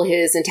example,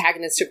 his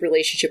antagonistic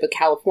relationship with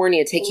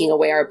California, taking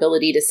away our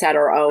ability to set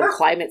our own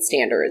climate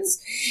standards.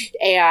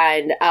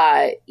 And,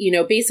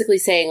 basically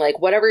saying, like,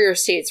 whatever your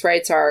state's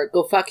rights are,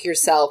 go fuck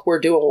yourself. We're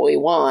doing what we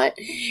want.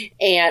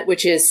 And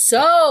which is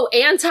so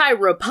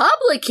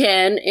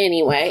anti-Republican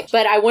anyway.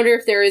 But I wonder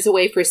if there is a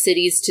way for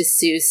cities to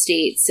sue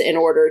states in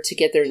order to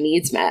get their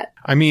needs met.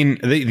 I mean,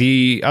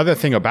 the other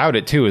thing about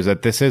it, too, is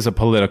that this is a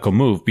political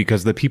move,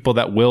 because the people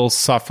that will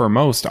suffer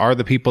most are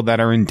the people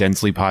that are in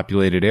densely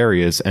populated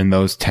areas, and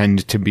those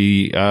tend to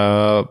be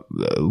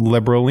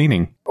liberal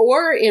leaning.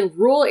 Or in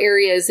rural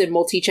areas in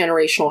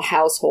multi-generational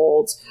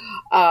households,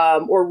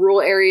 or rural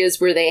areas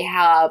where they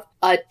have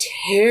a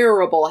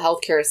terrible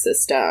healthcare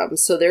system.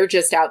 So they're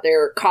just out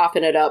there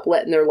coughing it up,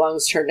 letting their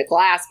lungs turn to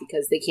glass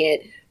because they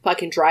can't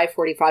fucking drive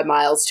 45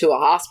 miles to a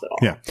hospital.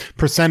 Yeah.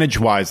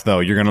 Percentage-wise, though,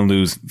 you're going to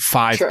lose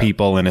 5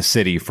 people in a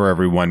city for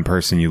every 1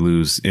 person you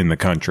lose in the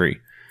country.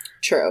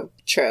 True.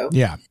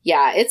 Yeah.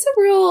 Yeah, it's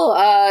a real,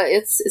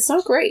 it's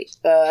not great.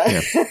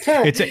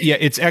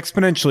 It's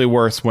exponentially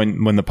worse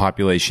when the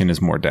population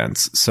is more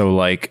dense. So,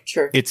 like,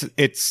 Sure.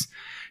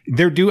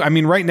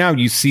 Right now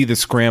you see the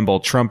scramble.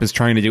 Trump is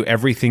trying to do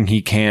everything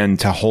he can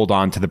to hold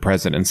on to the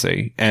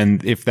presidency.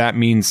 And if that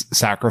means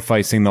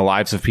sacrificing the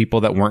lives of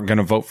people that weren't going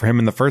to vote for him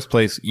in the first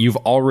place, you've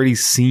already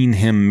seen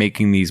him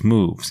making these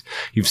moves.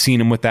 You've seen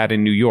him with that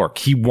in New York.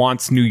 He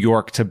wants New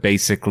York to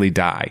basically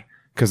die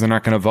because they're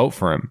not going to vote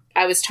for him.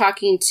 I was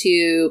talking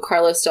to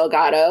Carlos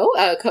Delgado,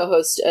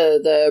 co-host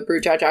of the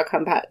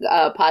BrewJaw.com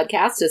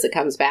podcast as it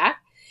comes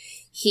back.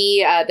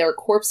 They're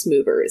corpse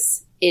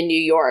movers in New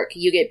York.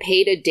 You get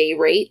paid a day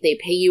rate. They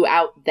pay you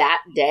out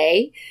that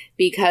day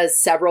because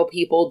several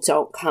people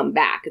don't come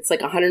back. It's like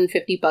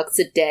 $150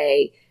 a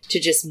day to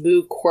just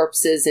move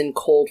corpses in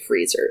cold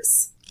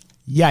freezers.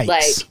 Yikes.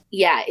 Like,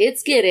 yeah,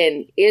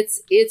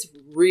 it's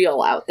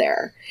real out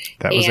there.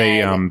 That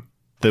was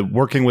the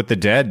working with the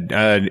dead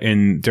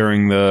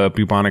during the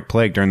bubonic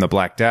plague, during the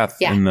Black Death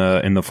in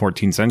the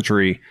 14th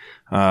century.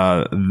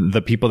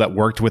 the people that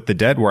worked with the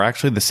dead were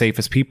actually the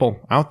safest people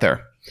out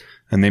there.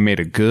 And they made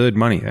a good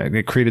money.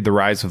 It created the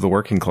rise of the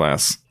working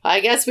class. I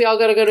guess we all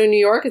got to go to New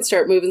York and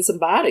start moving some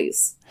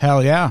bodies.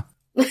 Hell yeah.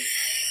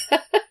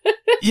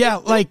 Yeah,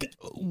 like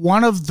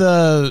one of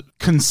the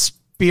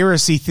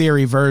conspiracy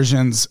theory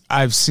versions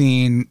I've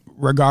seen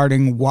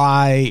regarding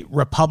why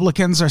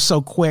Republicans are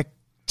so quick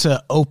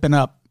to open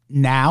up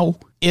now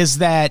is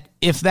that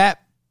if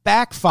that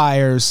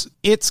backfires,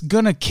 it's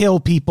going to kill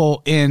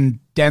people in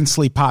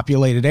densely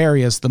populated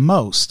areas the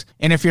most.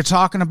 And if you're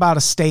talking about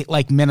a state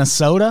like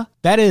Minnesota,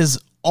 that is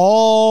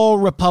all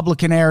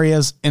Republican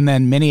areas, and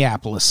then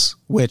Minneapolis,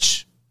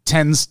 which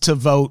tends to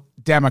vote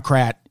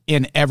Democrat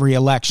in every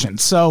election.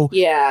 So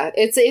yeah,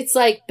 it's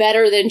like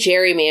better than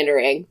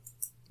gerrymandering.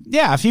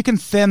 Yeah, if you can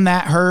thin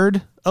that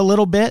herd a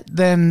little bit,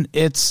 then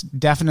it's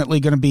definitely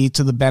going to be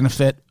to the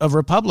benefit of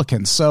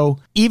Republicans. So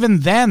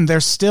even then, they're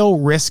still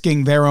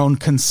risking their own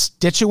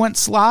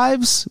constituents'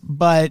 lives,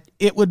 but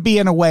it would be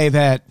in a way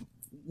that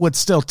would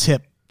still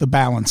tip the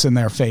balance in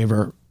their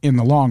favor in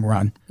the long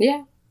run.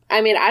 Yeah.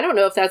 I mean, I don't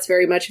know if that's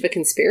very much of a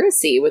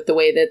conspiracy with the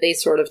way that they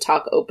sort of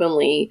talk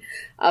openly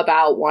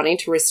about wanting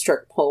to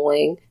restrict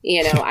polling.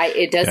 You know,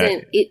 it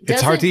doesn't.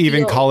 It's hard to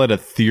even call it a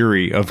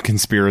theory of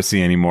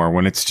conspiracy anymore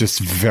when it's just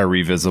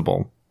very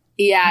visible.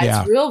 Yeah,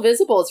 it's real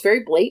visible. It's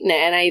very blatant.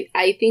 And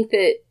I think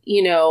that,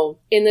 you know,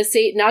 in the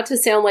state, not to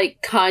sound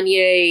like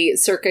Kanye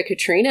circa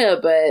Katrina,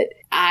 but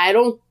I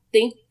don't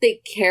think they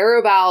care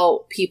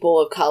about people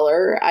of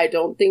color. I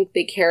don't think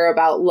they care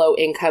about low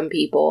income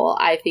people.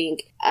 I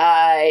think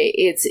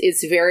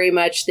it's very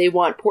much they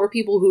want poor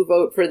people who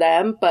vote for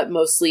them, but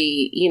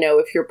mostly, you know,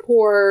 if you're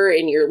poor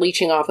and you're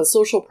leeching off of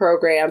social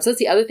programs, that's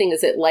the other thing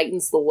is it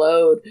lightens the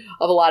load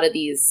of a lot of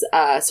these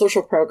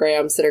social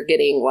programs that are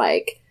getting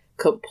like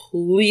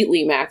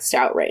completely maxed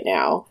out right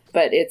now.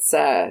 But it's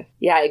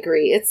yeah, I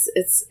agree.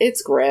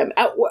 It's grim.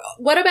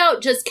 What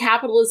about just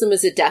capitalism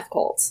as a death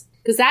cult?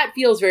 Because that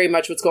feels very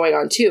much what's going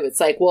on, too. It's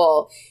like,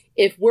 well,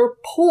 if we're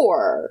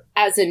poor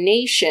as a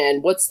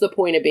nation, what's the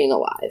point of being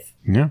alive?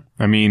 Yeah.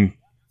 I mean,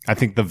 I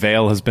think the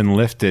veil has been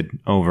lifted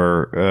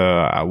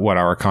over what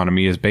our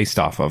economy is based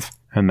off of.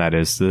 And that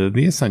is the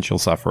essential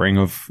suffering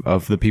of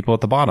the people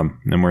at the bottom.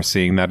 And we're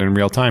seeing that in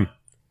real time.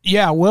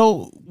 Yeah,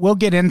 we'll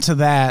get into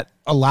that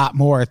a lot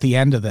more at the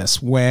end of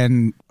this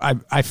when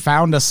I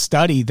found a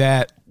study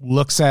that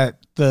looks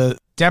at the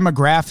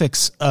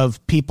demographics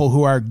of people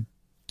who are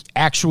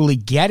actually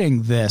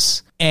getting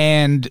this,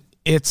 and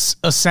it's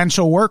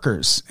essential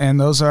workers, and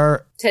those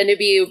tend to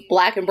be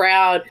black,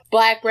 brown,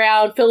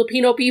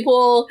 Filipino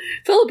people,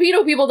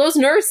 those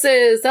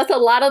nurses. That's a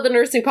lot of the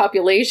nursing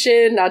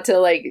population, not to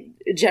like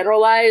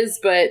generalize,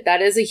 but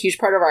that is a huge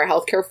part of our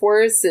healthcare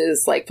force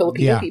is like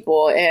Filipino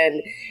people,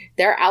 and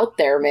they're out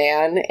there,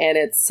 man. And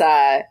this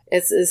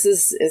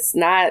is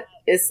not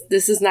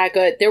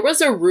good. There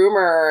was a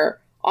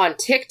rumor on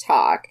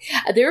TikTok.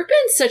 There have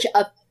been such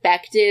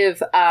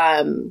effective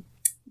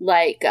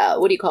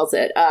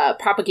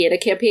propaganda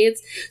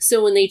campaigns.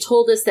 So when they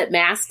told us that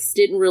masks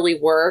didn't really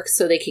work,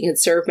 so they can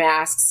conserve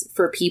masks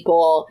for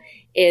people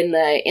in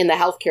the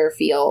healthcare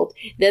field,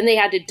 then they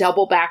had to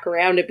double back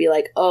around and be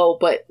like, oh,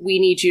 but we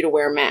need you to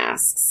wear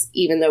masks,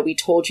 even though we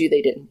told you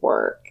they didn't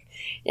work.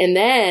 And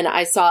then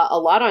I saw a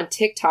lot on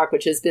TikTok,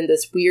 which has been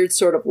this weird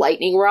sort of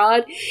lightning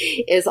rod,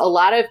 is a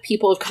lot of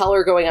people of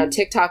color going on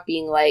TikTok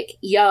being like,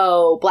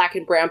 yo, black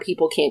and brown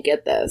people can't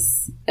get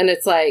this. And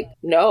it's like,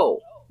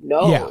 no.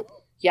 No.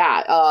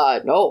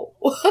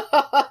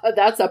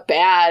 That's a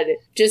bad,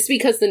 just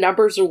because the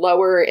numbers are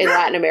lower in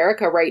Latin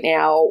America right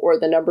now, or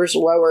the numbers are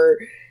lower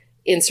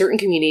in certain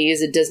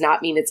communities, it does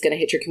not mean it's going to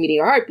hit your community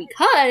hard,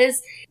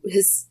 because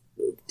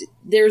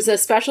there's a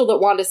special that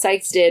Wanda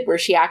Sykes did where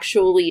she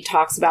actually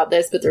talks about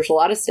this, but there's a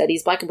lot of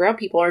studies. Black and brown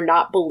people are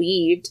not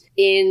believed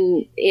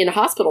in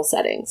hospital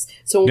settings.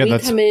 So when we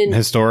come in,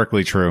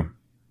 historically true.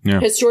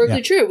 Yeah.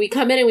 Historically true. We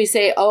come in and we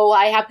say, oh,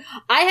 I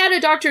had a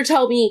doctor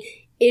tell me,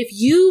 if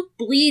you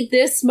bleed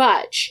this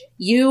much,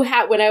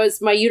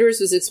 my uterus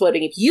was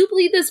exploding. If you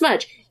bleed this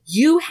much,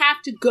 you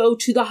have to go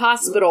to the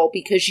hospital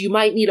because you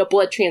might need a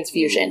blood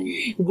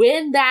transfusion.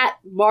 When that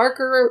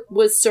marker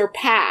was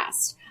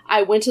surpassed,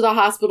 I went to the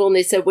hospital and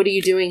they said, what are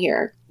you doing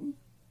here?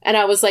 And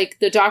I was like,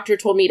 the doctor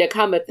told me to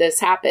come if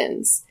this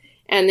happens.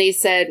 And they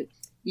said,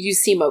 you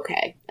seem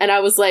okay. And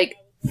I was like,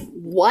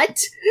 what?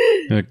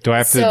 Do I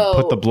have to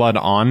put the blood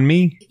on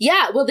me?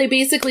 Yeah, well, they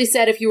basically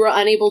said if you were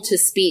unable to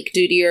speak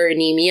due to your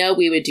anemia,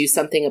 we would do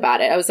something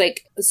about it. I was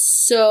like,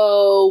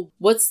 so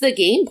what's the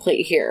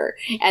gameplay here?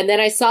 And then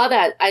I saw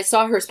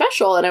her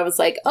special and I was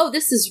like, oh,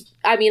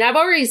 I've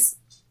always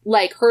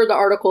like heard the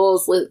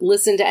articles,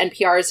 listened to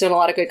NPR's done a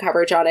lot of good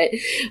coverage on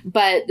it.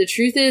 But the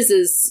truth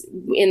is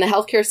in the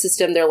healthcare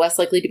system, they're less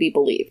likely to be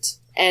believed.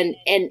 And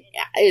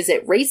is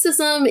it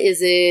racism?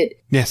 Is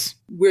it yes?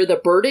 We're the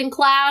burden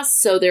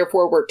class, so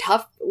therefore we're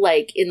tough,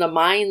 like in the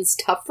minds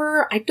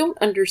tougher? I don't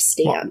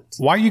understand.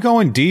 Why are you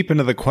going deep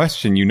into the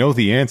question? You know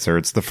the answer.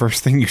 It's the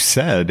first thing you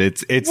said.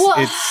 It's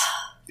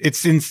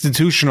it's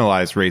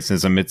institutionalized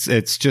racism.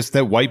 It's just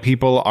that white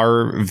people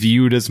are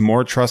viewed as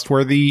more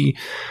trustworthy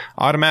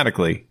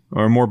automatically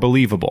or more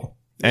believable.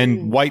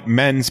 And white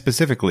men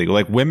specifically,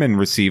 like women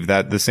receive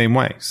that the same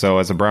way. So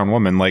as a brown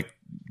woman, like,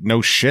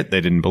 no shit,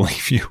 they didn't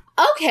believe you.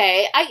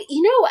 Okay.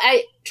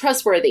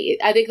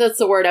 Trustworthy. I think that's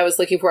the word I was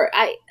looking for.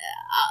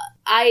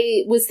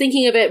 I was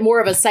thinking of it more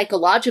of a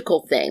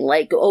psychological thing,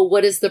 like, oh,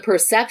 what is the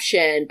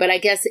perception? But I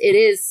guess it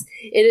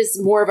is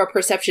more of a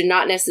perception,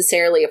 not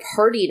necessarily of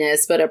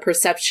hardiness, but a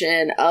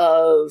perception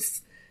of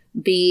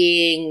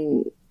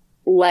being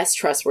less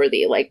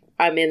trustworthy. Like,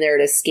 I'm in there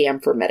to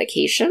scam for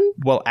medication.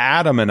 Well,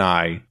 Adam and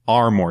I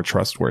are more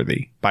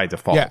trustworthy by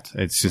default. Yeah.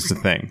 It's just a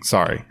thing.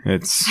 Sorry.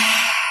 It's...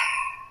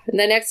 And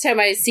the next time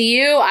I see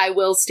you, I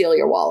will steal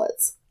your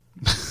wallets.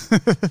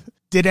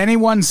 Did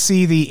anyone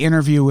see the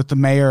interview with the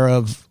mayor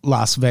of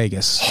Las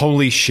Vegas?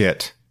 Holy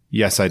shit.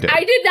 Yes, I did.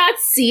 I did not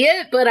see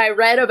it, but I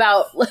read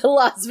about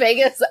Las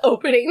Vegas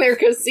opening their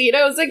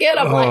casinos again.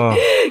 I'm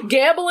like,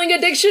 gambling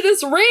addiction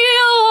is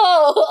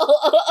real.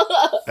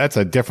 That's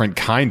a different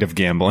kind of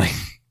gambling.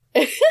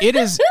 It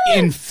is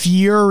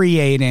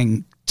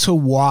infuriating to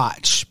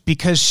watch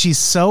because she's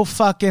so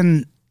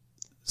fucking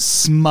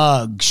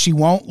smug. She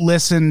won't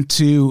listen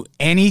to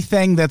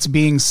anything that's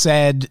being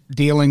said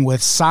dealing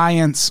with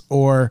science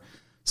or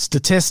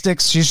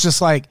statistics. She's just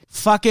like,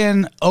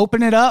 fucking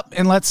open it up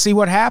and let's see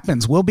what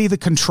happens. We'll be the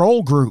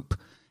control group.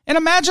 And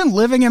imagine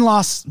living in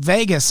Las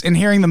Vegas and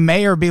hearing the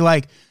mayor be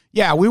like,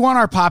 yeah, we want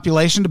our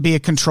population to be a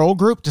control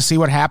group to see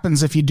what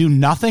happens if you do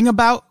nothing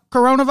about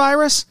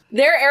coronavirus.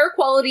 Their air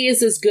quality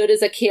is as good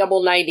as a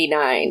Camel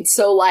 99.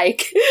 So,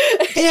 like,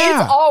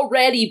 It's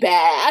already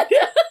bad.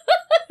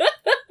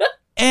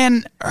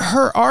 And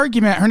her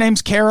argument, her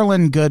name's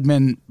Carolyn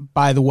Goodman,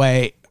 by the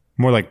way.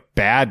 More like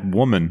bad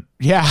woman.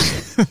 Yeah.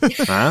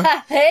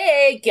 Huh?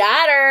 Hey,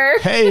 got her.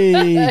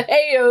 Hey.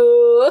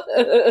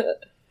 Hey-o.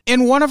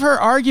 And one of her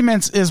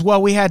arguments is,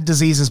 well, we had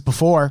diseases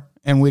before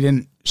and we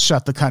didn't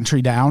shut the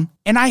country down.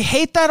 And I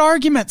hate that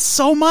argument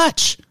so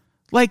much.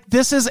 Like,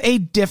 this is a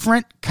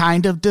different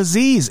kind of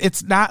disease.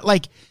 It's not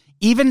like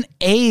even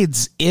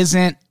AIDS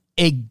isn't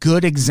a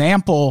good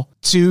example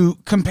to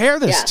compare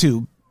this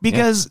to,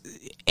 because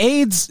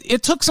AIDS,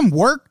 it took some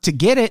work to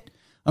get it,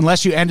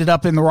 unless you ended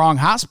up in the wrong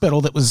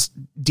hospital that was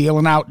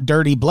dealing out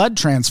dirty blood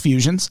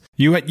transfusions.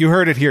 You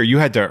heard it here. You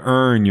had to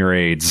earn your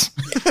AIDS.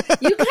 You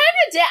kind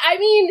of did. I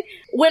mean,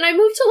 when I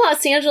moved to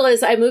Los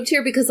Angeles, I moved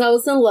here because I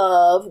was in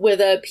love with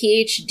a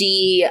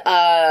PhD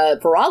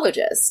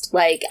virologist.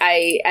 Like,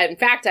 in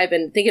fact, I've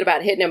been thinking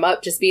about hitting him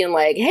up, just being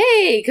like,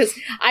 hey, because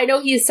I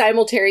know he's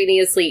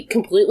simultaneously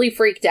completely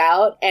freaked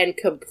out and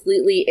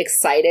completely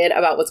excited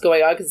about what's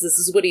going on, because this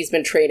is what he's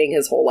been training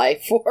his whole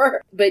life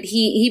for. But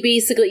he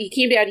basically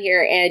came down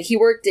here and he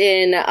worked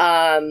in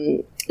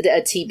a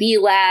TB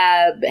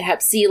lab,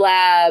 Hep C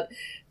lab,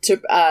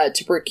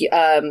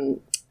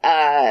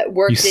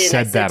 worked you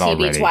said in that TB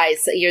already.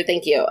 twice.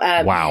 Thank you.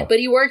 Wow. But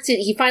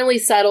he finally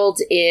settled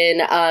in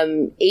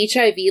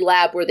HIV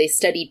lab where they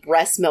studied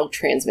breast milk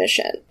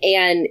transmission.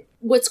 And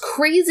what's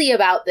crazy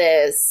about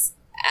this,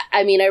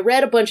 I mean, I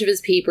read a bunch of his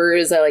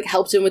papers. I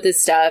helped him with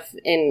his stuff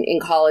in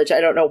college.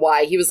 I don't know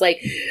why. He was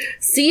like,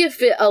 see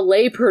if a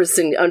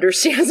layperson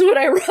understands what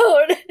I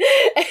wrote.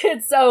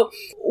 And so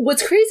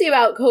what's crazy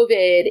about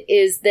COVID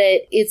is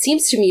that it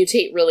seems to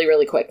mutate really,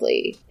 really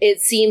quickly. It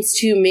seems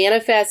to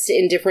manifest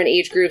in different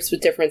age groups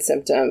with different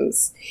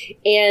symptoms.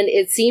 And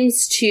it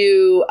seems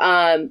to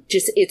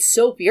it's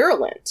so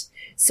virulent.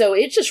 So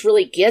it just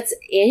really gets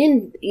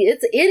in.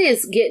 It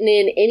is getting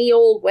in any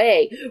old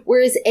way.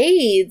 Whereas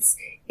AIDS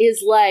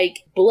is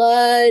like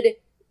blood,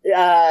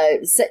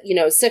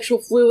 sexual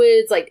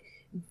fluids, like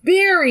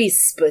very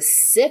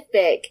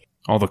specific.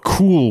 All the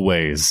cool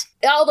ways.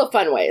 All the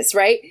fun ways,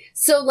 right?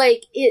 So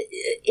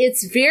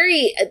it's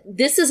very,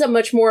 this is a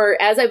much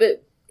more, as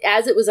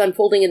it was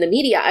unfolding in the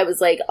media, I was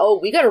like, oh,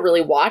 we got to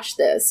really watch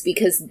this,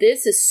 because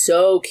this is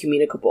so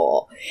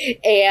communicable.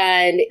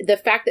 And the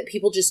fact that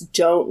people just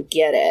don't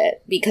get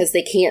it because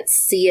they can't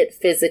see it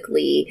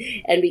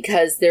physically, and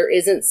because there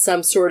isn't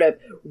some sort of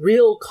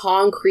real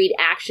concrete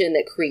action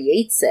that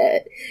creates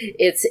it,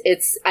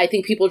 it's I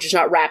think people are just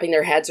not wrapping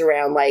their heads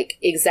around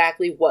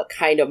exactly what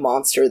kind of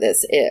monster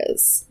this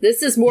is.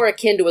 This is more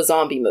akin to a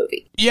zombie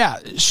movie. Yeah,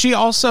 she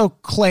also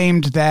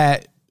claimed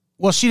that,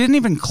 well, she didn't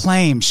even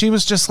claim. She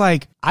was just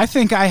like, I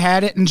think I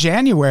had it in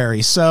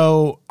January,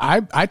 so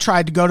I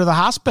tried to go to the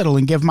hospital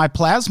and give my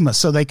plasma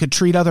so they could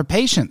treat other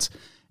patients.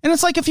 And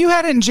it's like, if you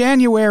had it in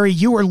January,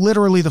 you were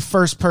literally the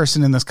first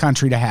person in this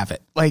country to have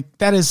it. Like,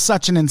 that is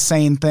such an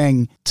insane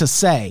thing to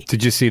say.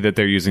 Did you see that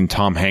they're using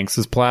Tom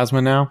Hanks's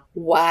plasma now?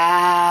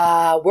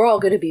 Wow, we're all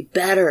going to be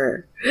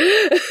better.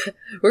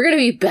 We're going to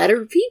be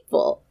better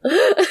people.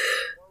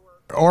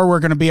 Or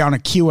we're going to be on a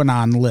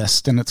QAnon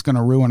list, and it's going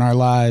to ruin our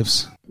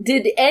lives.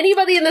 Did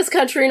anybody in this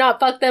country not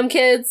fuck them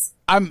kids?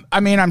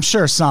 I'm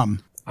sure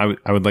some. I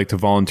would like to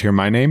volunteer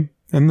my name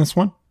in this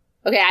one.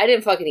 Okay, I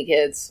didn't fuck any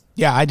kids.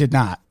 Yeah, I did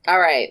not. All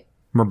right.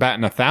 We're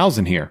batting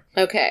 1,000 here.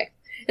 Okay.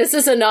 This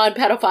is a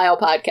non-pedophile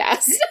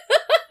podcast.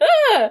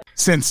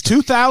 Since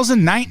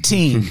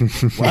 2019.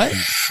 What?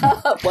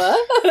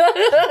 What?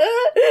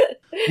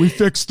 We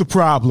fixed the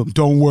problem.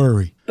 Don't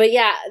worry. But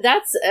yeah,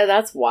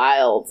 that's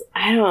wild.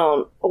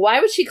 Why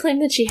would she claim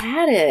that she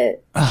had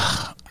it?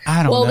 I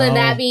don't know. Well, then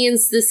that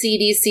means the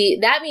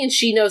CDC, that means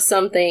she knows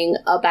something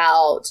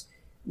about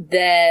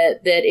that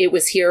it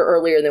was here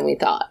earlier than we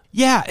thought.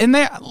 Yeah, and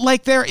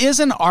there is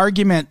an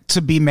argument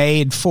to be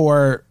made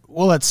for,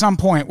 well, at some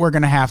point we're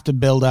going to have to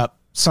build up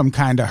some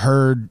kind of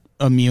herd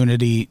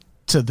immunity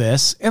to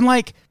this. And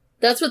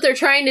that's what they're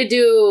trying to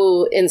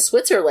do in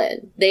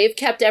Switzerland. They've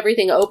kept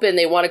everything open.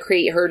 They want to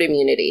create herd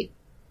immunity.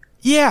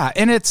 Yeah,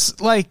 and it's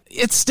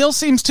it still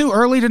seems too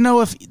early to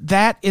know if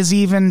that is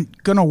even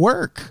going to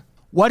work.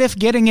 What if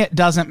getting it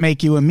doesn't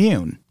make you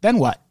immune? Then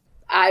what?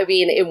 I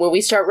mean, when we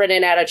start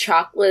running out of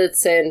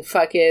chocolates and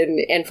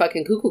fucking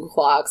cuckoo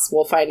clocks,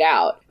 we'll find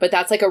out. But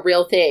that's a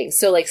real thing.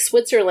 So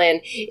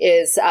Switzerland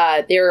is,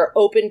 they're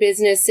open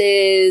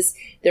businesses.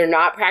 They're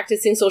not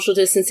practicing social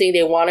distancing.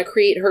 They want to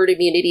create herd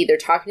immunity. They're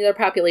talking to their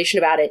population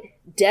about it.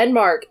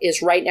 Denmark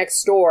is right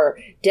next door.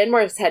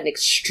 Denmark's had an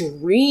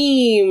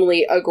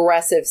extremely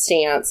aggressive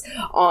stance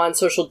on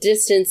social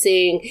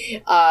distancing.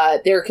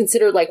 They're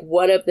considered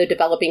one of the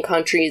developing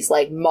countries,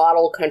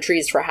 model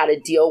countries for how to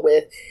deal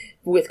with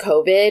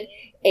COVID,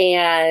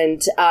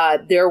 and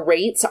their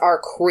rates are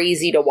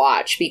crazy to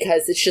watch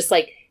because it's just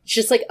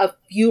a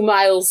few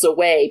miles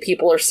away.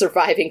 People are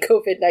surviving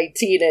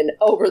COVID-19, and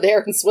over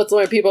there in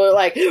Switzerland, people are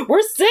like,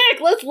 "We're sick.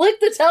 Let's lick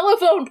the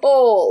telephone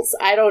poles."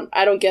 I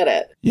don't get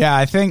it. Yeah,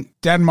 I think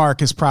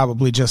Denmark is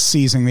probably just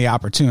seizing the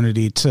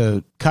opportunity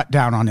to cut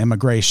down on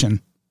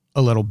immigration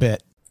a little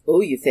bit.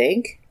 Oh, you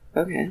think?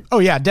 Okay. Oh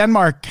yeah,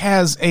 Denmark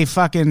has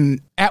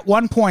at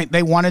one point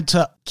they wanted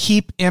to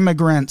keep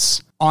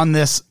immigrants on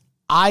this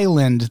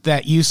island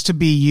that used to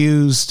be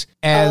used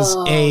as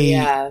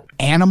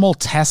animal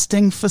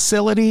testing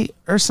facility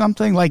or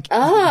something.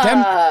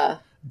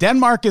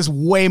 Denmark is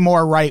way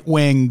more right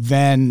wing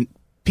than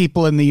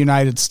people in the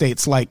United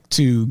States like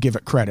to give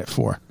it credit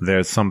for.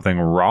 There's something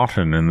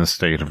rotten in the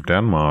state of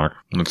Denmark.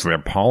 It's their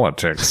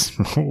politics.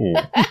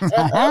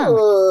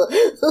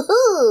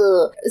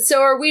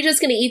 So are we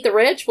just going to eat the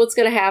rich? What's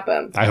going to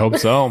happen? I hope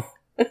so.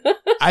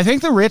 I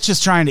think the rich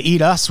is trying to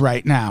eat us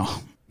right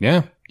now.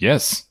 Yeah.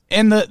 Yes.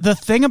 And the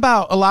thing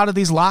about a lot of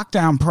these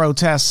lockdown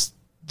protests,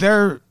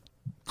 they're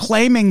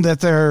claiming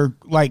that they're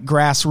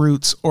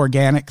grassroots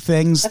organic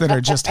things that are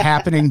just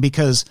happening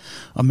because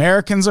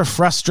Americans are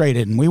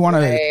frustrated and we want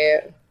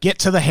to get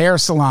to the hair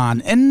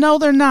salon. And no,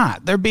 they're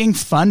not. They're being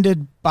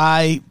funded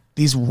by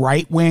these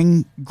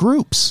right-wing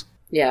groups.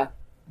 Yeah.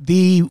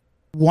 The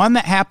one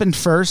that happened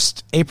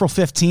first, April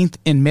 15th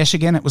in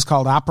Michigan, it was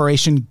called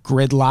Operation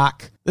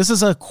Gridlock. This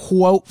is a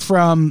quote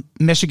from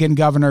Michigan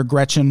Governor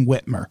Gretchen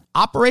Whitmer.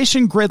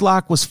 Operation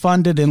Gridlock was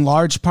funded in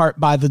large part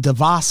by the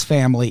DeVos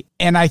family,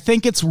 and I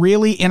think it's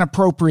really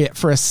inappropriate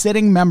for a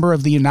sitting member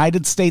of the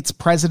United States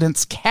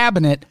president's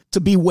cabinet to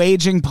be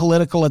waging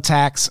political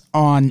attacks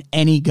on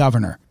any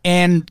governor.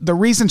 And the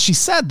reason she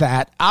said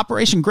that,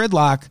 Operation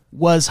Gridlock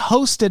was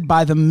hosted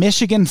by the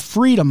Michigan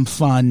Freedom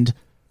Fund,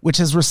 which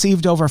has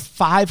received over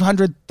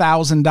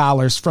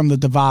 $500,000 from the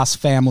DeVos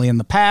family in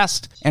the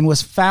past and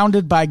was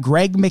founded by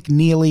Greg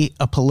McNeely,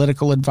 a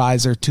political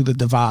advisor to the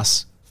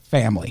DeVos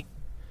family.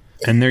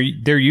 And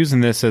they're using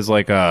this as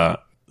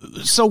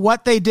So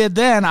what they did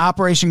then,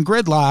 Operation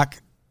Gridlock,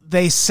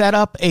 they set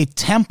up a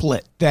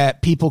template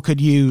that people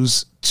could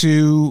use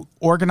to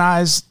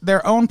organize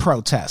their own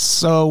protests.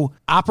 So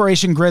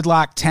Operation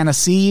Gridlock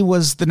Tennessee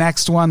was the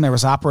next one. There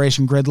was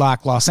Operation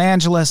Gridlock Los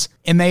Angeles.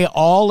 And they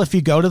all, if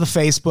you go to the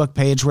Facebook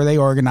page where they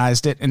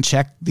organized it and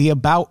check the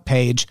About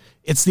page,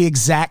 it's the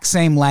exact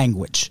same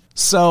language.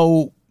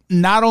 So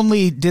not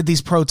only did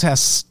these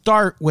protests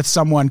start with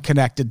someone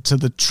connected to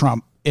the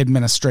Trump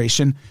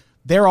administration,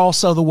 they're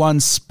also the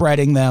ones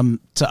spreading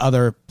them to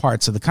other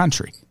parts of the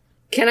country.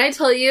 Can I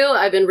tell you,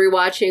 I've been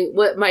rewatching,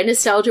 what my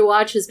nostalgia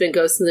watch has been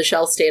Ghost in the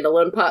Shell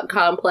Standalone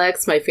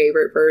Complex, my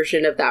favorite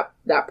version of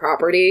that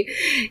property.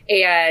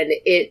 And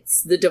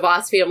it's, the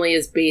DeVos family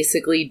is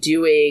basically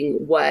doing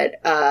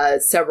what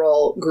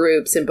several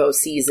groups in both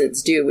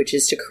seasons do, which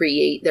is to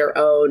create their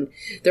own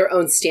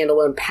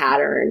standalone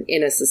pattern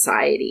in a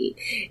society,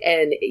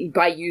 and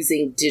by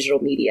using digital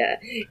media.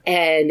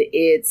 And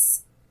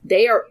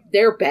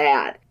they're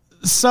bad.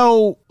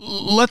 So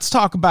let's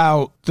talk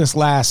about this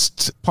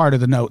last part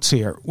of the notes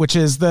here, which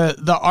is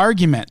the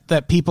argument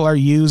that people are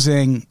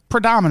using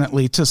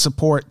predominantly to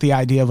support the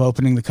idea of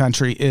opening the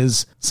country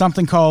is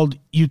something called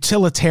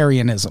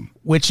utilitarianism,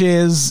 which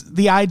is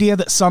the idea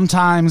that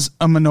sometimes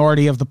a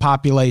minority of the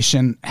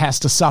population has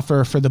to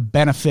suffer for the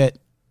benefit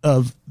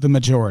of the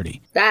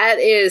majority. That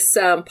is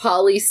some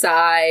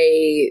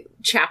poli-sci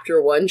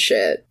chapter 1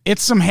 shit.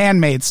 It's some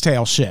Handmaid's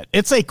Tale shit.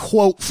 It's a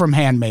quote from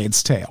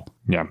Handmaid's Tale.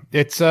 Yeah,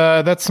 it's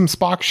that's some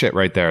Spock shit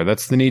right there.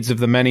 That's the needs of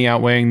the many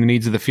outweighing the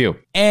needs of the few.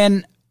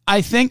 And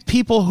I think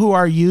people who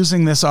are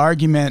using this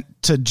argument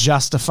to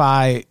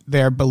justify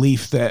their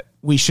belief that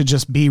we should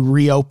just be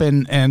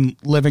reopened and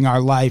living our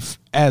life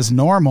as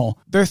normal,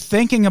 they're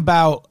thinking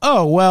about,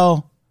 oh,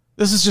 well,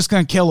 this is just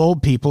going to kill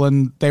old people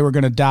and they were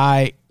going to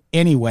die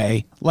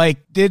anyway. Like,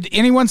 did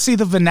anyone see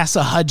the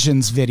Vanessa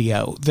Hudgens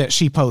video that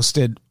she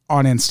posted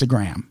on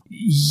Instagram?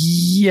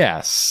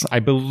 Yes, I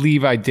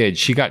believe I did.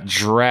 She got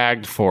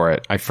dragged for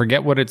it. I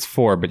forget what it's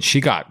for, but she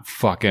got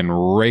fucking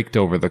raked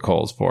over the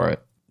coals for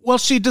it. Well,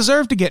 she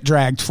deserved to get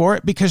dragged for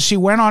it because she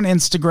went on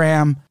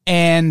Instagram,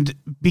 and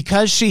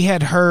because she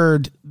had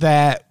heard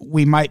that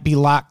we might be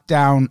locked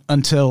down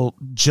until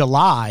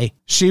July,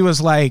 she was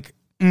like,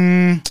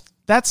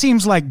 that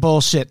seems like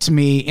bullshit to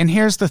me. And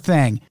here's the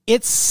thing.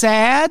 It's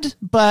sad,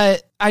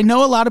 but I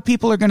know a lot of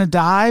people are going to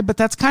die, but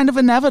that's kind of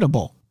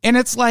inevitable. And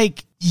it's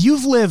like,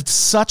 you've lived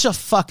such a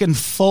fucking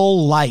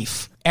full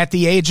life at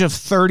the age of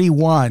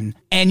 31,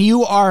 and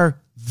you are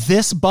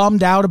this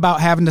bummed out about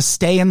having to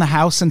stay in the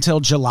house until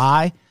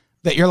July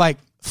that you're like,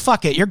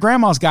 fuck it, your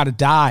grandma's got to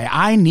die.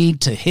 I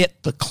need to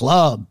hit the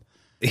club.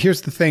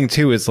 Here's the thing,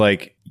 too, is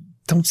like,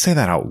 don't say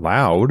that out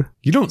loud.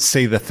 You don't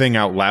say the thing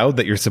out loud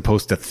that you're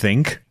supposed to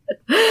think.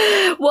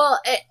 Well,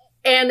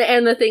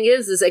 and the thing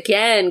is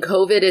again,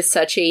 COVID is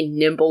such a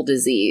nimble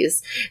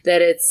disease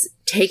that it's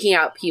taking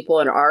out people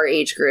in our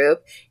age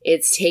group.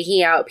 It's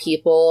taking out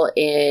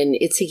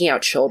it's taking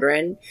out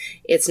children.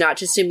 It's not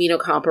just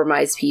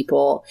immunocompromised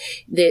people.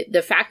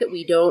 The fact that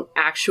we don't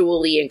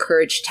actually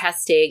encourage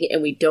testing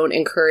and we don't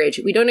encourage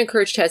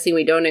testing,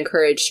 we don't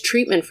encourage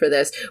treatment for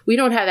this. We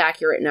don't have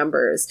accurate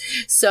numbers.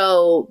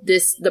 So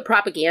the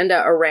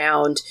propaganda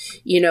around,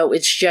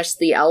 it's just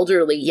the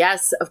elderly.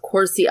 Yes, of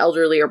course the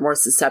elderly are more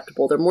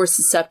susceptible. They're more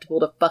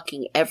susceptible to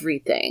fucking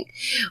everything,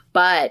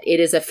 but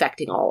it is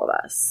affecting all of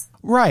us.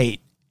 Right.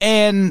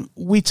 And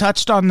we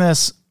touched on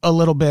this a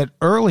little bit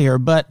earlier,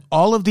 but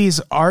all of these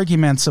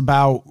arguments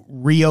about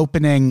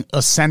reopening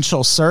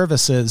essential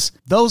services,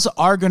 those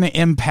are going to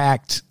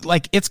impact,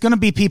 like, it's going to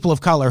be people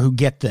of color who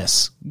get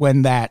this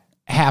when that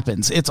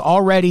happens. It's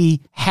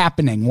already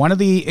happening. One of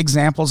the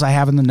examples I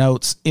have in the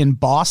notes in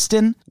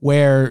Boston,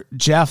 where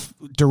Jeff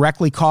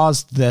directly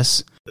caused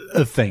this.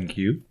 Thank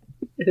you.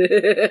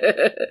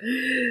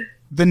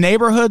 The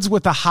neighborhoods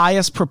with the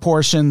highest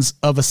proportions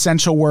of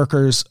essential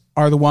workers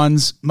are the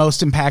ones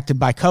most impacted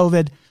by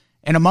COVID.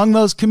 And among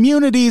those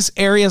communities,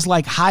 areas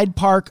like Hyde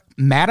Park,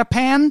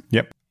 Mattapan,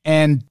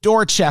 and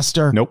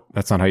Dorchester. Nope,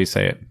 that's not how you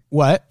say it.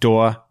 What?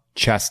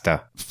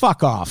 Dorchester.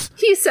 Fuck off.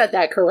 He said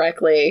that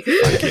correctly.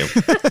 Thank you.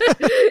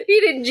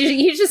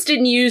 He just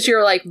didn't use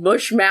your like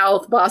mush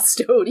mouth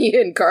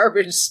Bostonian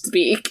garbage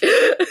speak.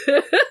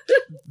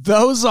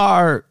 Those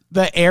are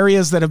the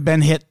areas that have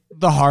been hit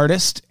the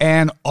hardest,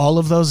 and all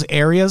of those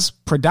areas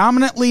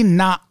predominantly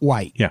not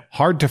white. Yeah,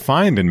 hard to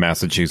find in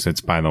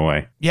Massachusetts, by the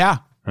way. Yeah.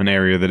 An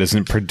area that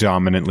isn't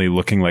predominantly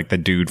looking like the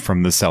dude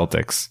from the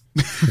Celtics.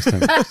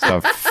 Just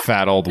a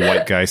fat old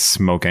white guy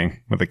smoking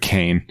with a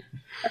cane.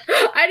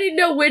 I didn't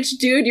know which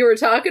dude you were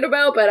talking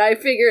about, but I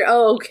figured,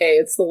 okay,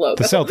 it's the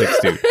logo. The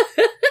Celtics dude.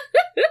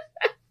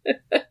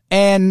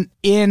 And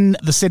in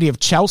the city of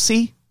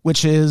Chelsea,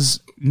 which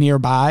is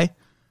nearby,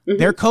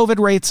 their COVID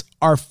rates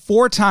are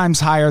 4 times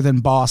higher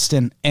than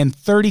Boston, and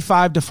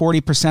 35 to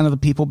 40% of the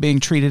people being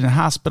treated in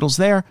hospitals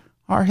there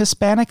are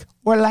Hispanic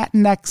or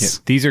Latinx.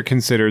 Yeah, these are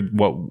considered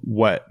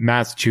what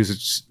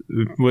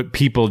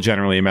people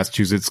generally in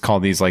Massachusetts call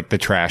these like the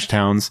trash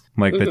towns,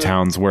 like the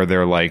towns where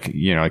they're like,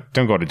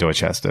 don't go to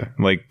Dorchester.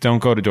 Like, don't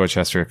go to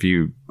Dorchester if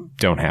you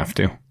don't have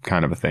to,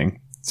 kind of a thing.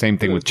 Same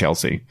thing with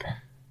Chelsea.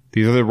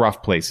 These are the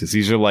rough places.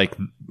 These are like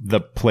the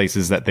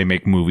places that they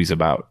make movies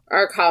about.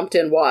 Our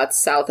Compton,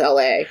 Watts, South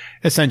LA.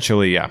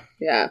 Essentially, yeah.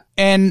 Yeah.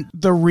 And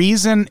the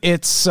reason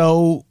it's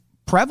so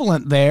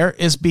prevalent there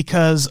is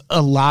because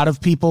a lot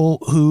of people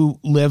who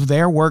live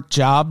there work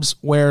jobs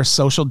where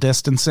social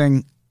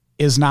distancing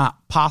is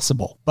not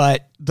possible.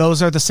 But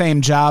those are the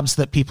same jobs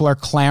that people are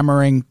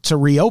clamoring to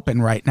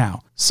reopen right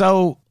now.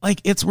 So,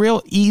 like, it's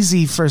real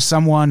easy for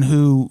someone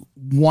who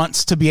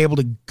wants to be able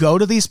to go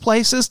to these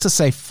places to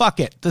say, fuck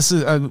it, this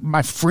is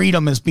my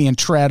freedom is being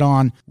tread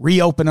on,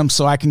 reopen them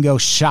so I can go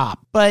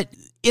shop. But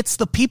it's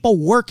the people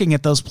working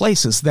at those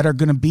places that are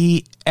going to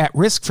be at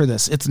risk for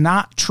this. It's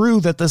not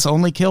true that this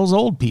only kills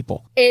old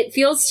people. It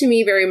feels to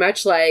me very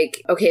much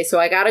like, okay, so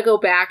I got to go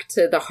back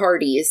to the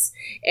Hardee's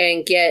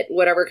and get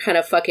whatever kind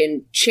of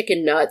fucking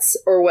chicken nuts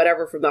or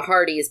whatever from the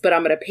Hardee's, but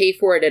I'm going to pay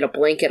for it in a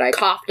blanket I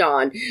coughed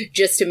on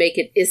just to make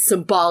it as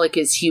symbolic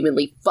as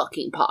humanly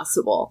fucking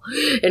possible.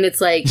 And it's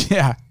like,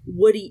 yeah.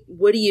 What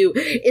do you,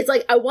 it's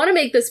like, I want to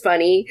make this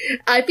funny.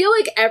 I feel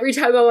like every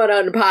time I'm on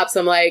Unpops,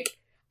 I'm like,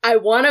 I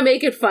want to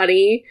make it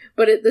funny,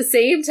 but at the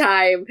same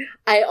time,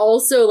 I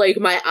also like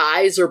my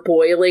eyes are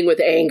boiling with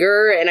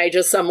anger, and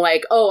I'm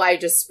like, oh, I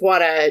just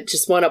want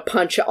to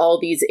punch all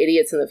these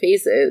idiots in the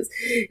faces.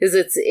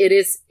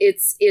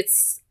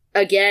 It's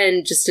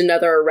again just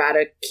another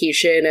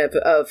eradication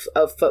of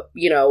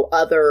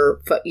other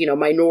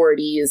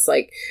minorities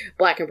like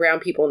Black and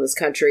brown people in this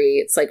country.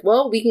 It's like,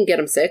 well, we can get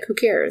them sick. Who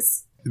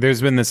cares?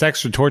 There's been this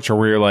extra torture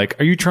where you're like,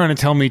 are you trying to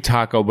tell me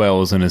Taco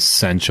Bell is an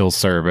essential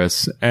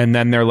service? And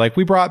then they're like,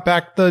 we brought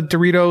back the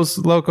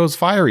Doritos Locos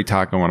Fiery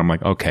Taco. And I'm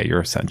like, okay, you're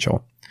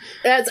essential.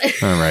 That's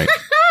all right.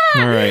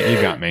 All right.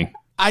 You got me.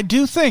 I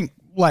do think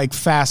like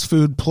fast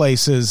food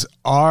places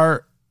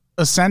are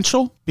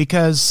essential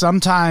because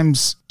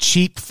sometimes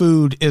cheap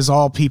food is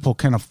all people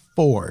can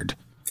afford.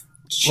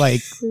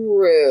 Like,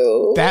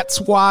 true.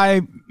 That's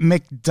why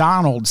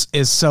McDonald's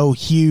is so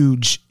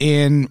huge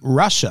in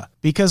Russia,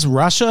 because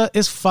Russia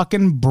is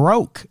fucking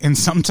broke and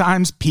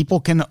sometimes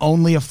people can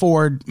only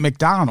afford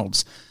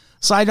McDonald's.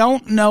 So I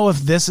don't know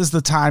if this is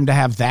the time to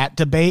have that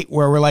debate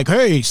where we're like,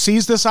 hey,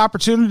 seize this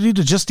opportunity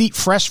to just eat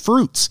fresh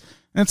fruits.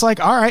 And it's like,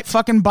 all right,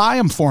 fucking buy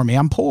them for me.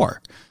 I'm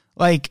poor.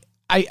 Like,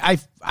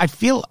 I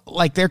feel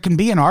like there can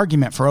be an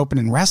argument for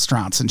opening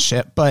restaurants and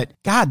shit, but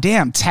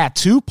goddamn,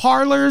 tattoo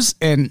parlors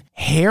and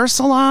hair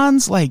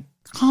salons, like,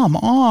 come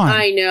on.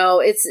 I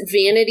know.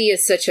 Vanity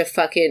is such a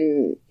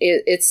fucking,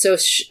 it's so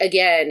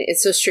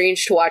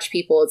strange to watch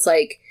people. It's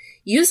like,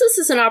 use this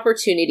as an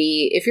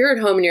opportunity. If you're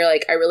at home and you're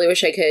like, I really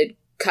wish I could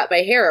cut my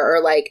hair,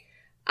 or like,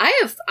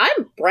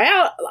 I'm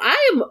brown,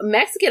 I am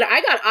Mexican,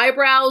 I got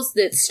eyebrows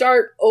that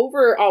start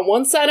over on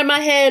one side of my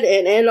head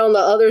and end on the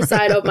other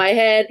side of my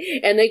head,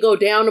 and they go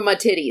down to my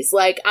titties.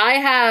 Like, I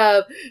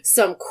have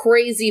some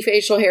crazy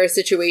facial hair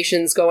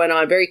situations going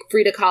on, very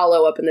Frida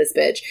Kahlo up in this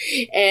bitch.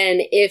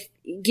 And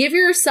give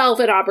yourself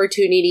an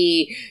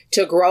opportunity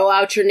to grow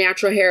out your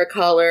natural hair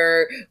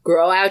color,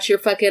 grow out your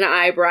fucking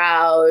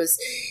eyebrows,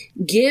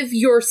 give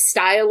your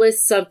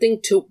stylist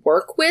something to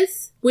work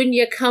with when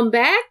you come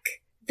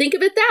back. Think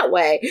of it that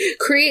way.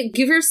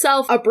 Give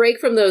yourself a break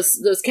from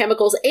those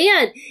chemicals.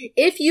 And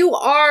if you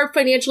are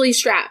financially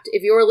strapped,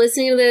 if you are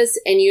listening to this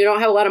and you don't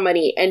have a lot of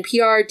money,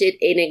 NPR did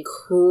an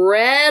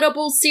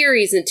incredible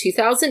series in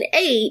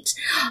 2008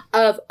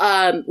 of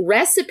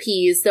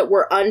recipes that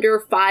were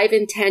under $5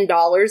 and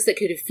 $10 that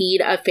could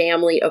feed a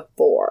family of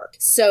 4.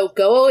 So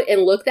go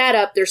and look that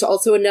up. There's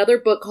also another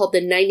book called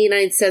the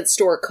 99-Cent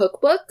Store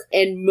Cookbook,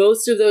 and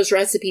most of those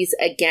recipes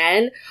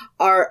again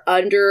are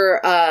under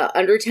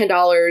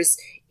 $10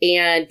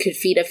 and could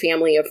feed a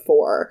family of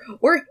 4.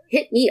 Or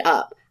hit me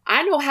up.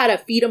 I know how to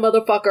feed a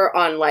motherfucker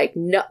on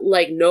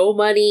no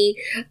money.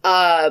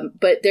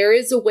 But there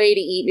is a way to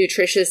eat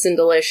nutritious and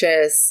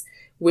delicious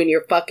when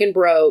you're fucking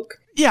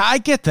broke. Yeah, I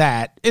get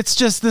that. It's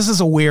just, this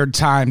is a weird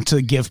time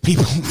to give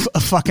people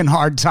a fucking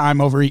hard time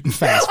over eating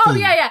fast food. Oh,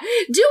 yeah.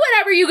 Do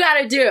whatever you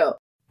gotta do.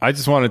 I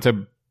just wanted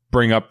to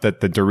bring up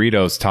that the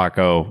Doritos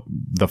taco,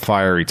 the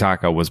fiery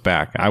taco, was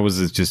back. I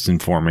was just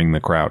informing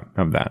the crowd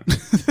of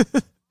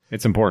that.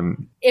 It's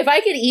important. If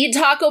I could eat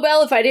Taco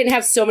Bell, if I didn't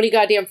have so many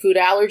goddamn food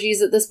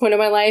allergies at this point in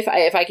my life,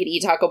 if I could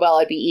eat Taco Bell,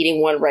 I'd be eating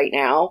one right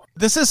now.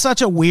 This is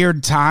such a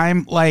weird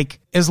time. Like,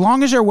 as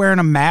long as you're wearing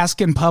a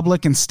mask in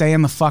public and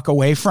staying the fuck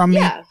away from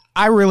me,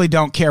 I really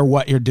don't care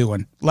what you're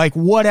doing. Like,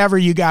 whatever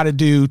you got to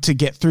do to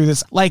get through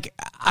this. Like,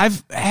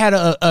 I've had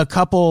a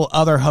couple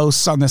other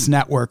hosts on this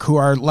network who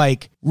are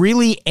like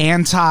really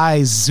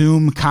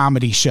anti-Zoom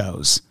comedy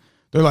shows.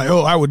 They're like,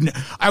 oh,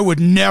 I would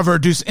never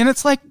do. And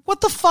it's like,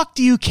 what the fuck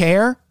do you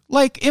care?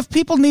 Like, if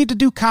people need to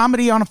do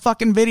comedy on a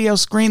fucking video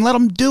screen, let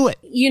them do it.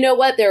 You know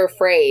what? They're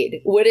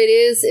afraid. What it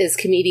is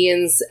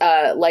comedians,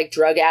 like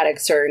drug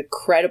addicts, are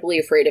incredibly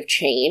afraid of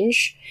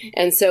change.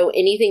 And so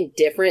anything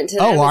different to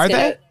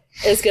them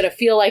is going to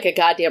feel like a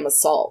goddamn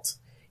assault.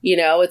 You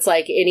know, it's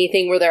like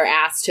anything where they're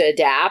asked to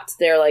adapt,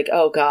 they're like,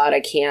 oh God,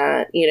 I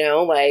can't,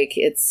 like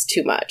it's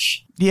too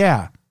much.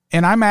 Yeah.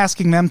 And I'm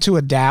asking them to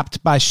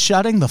adapt by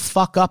shutting the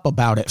fuck up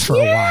about it for a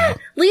while.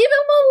 Leave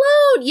them alone.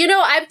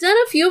 I've done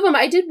a few of them.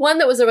 I did one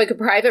that was like a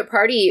private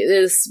party.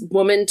 This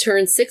woman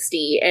turned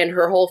 60 and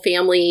her whole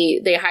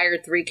family, they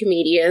hired 3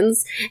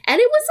 comedians, and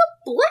it was a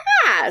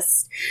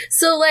blast.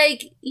 So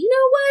like, you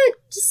know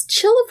what? Just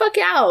chill the fuck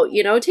out,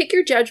 take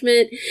your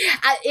judgment.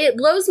 It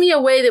blows me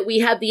away that we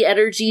have the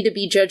energy to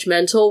be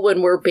judgmental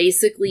when we're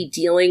basically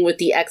dealing with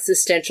the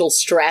existential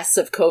stress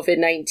of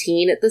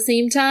COVID-19 at the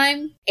same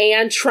time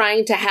and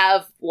trying to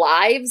have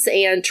lives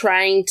and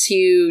trying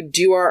to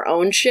do our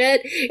own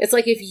shit. It's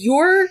like, if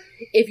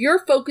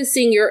you're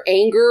focusing your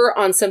anger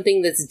on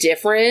something that's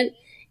different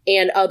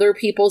and other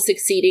people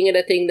succeeding at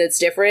a thing that's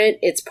different,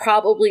 it's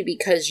probably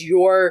because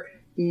you're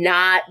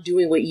not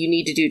doing what you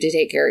need to do to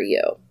take care of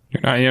you.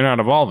 You're not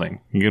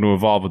evolving. You're going to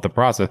evolve with the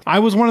process. I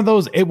was one of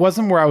those. It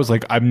wasn't where I was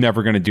like, I'm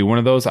never going to do one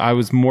of those. I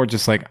was more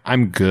just like,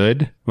 I'm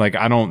good. Like,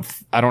 I don't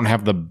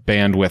have the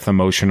bandwidth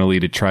emotionally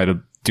to try to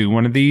do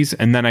one of these.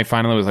 And then I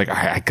finally was like,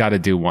 I got to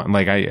do one.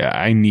 Like,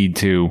 I need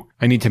to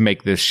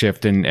make this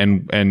shift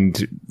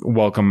and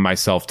welcome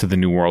myself to the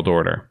new world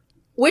order.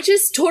 Which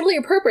is totally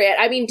appropriate.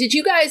 I mean, did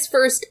you guys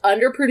first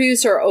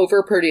underproduce or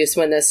overproduce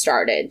when this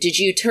started? Did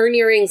you turn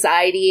your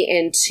anxiety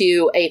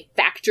into a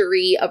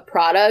factory of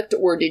product,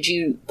 or did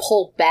you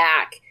pull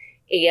back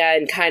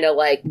and kind of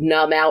like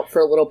numb out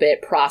for a little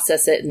bit,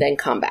 process it, and then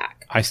come back?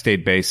 I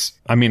stayed base.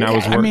 I mean,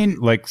 okay.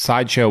 Like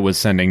Sideshow was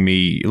sending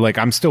me, like,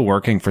 I'm still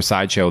working for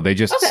Sideshow. They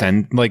just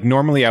send, like,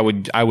 normally I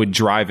would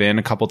drive in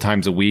a couple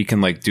times a week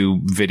and like do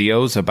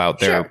videos about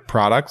their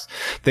products.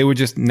 They would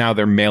just, now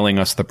they're mailing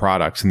us the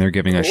products and they're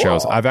giving us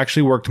shows. I've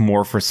actually worked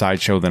more for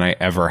Sideshow than I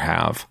ever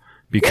have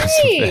because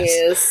of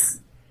this.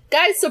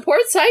 Guys,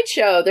 support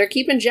Sideshow. They're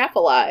keeping Jeff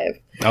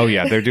alive. Oh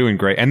yeah, they're doing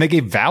great. And they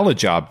gave Val a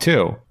job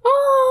too.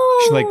 Oh,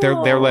 like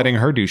they're letting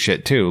her do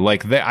shit too.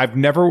 Like I've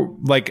never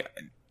like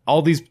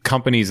all these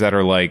companies that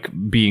are like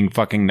being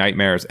fucking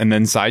nightmares, and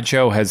then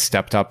Sideshow has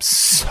stepped up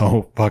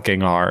so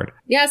fucking hard.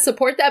 Yeah,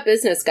 support that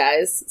business,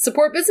 guys.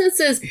 Support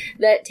businesses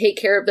that take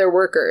care of their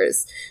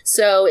workers.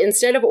 So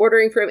instead of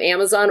ordering from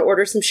Amazon,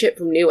 order some shit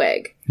from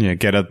Newegg. Yeah,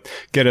 get a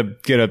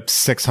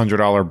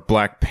 $600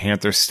 Black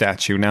Panther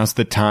statue. Now's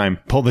the time.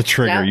 Pull the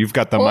trigger. Yeah. You've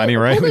got the money,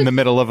 right? In the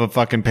middle of a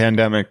fucking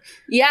pandemic.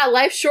 Yeah,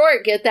 life's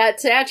short. Get that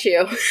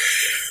statue.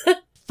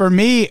 For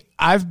me,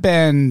 I've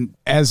been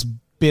as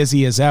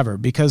busy as ever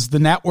because the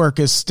network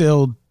is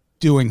still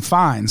doing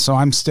fine. So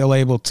I'm still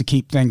able to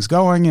keep things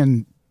going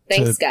and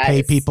Thanks, to guys.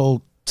 pay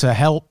people to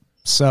help.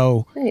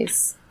 So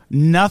Nice.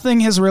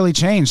 nothing has really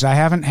changed. I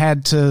haven't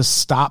had to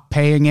stop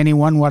paying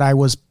anyone what I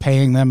was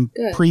paying them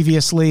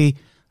previously.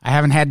 I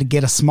haven't had to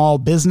get a small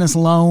business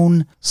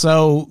loan.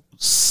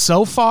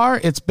 So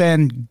far it's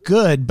been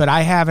good, but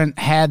I haven't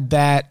had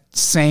that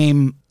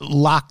same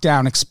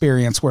lockdown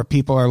experience where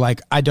people are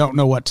like, I don't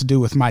know what to do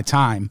with my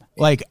time.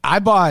 Like, I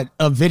bought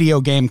a video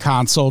game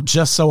console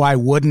just so I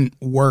wouldn't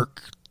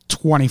work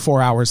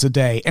 24 hours a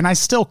day. And I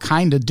still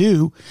kind of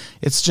do.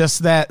 It's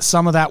just that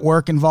some of that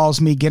work involves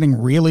me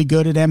getting really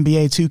good at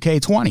NBA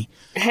 2K20.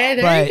 Hey,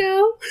 there you go.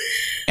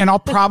 And I'll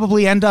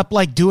probably end up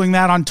like doing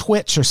that on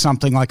Twitch or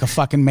something like a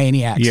fucking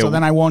maniac. Yeah. So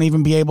then I won't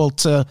even be able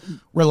to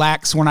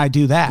relax when I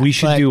do that. We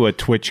should But do a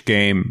Twitch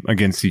game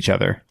against each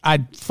other.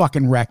 I'd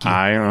fucking wreck you.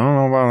 I don't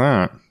know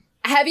about that.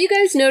 Have you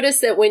guys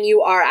noticed that when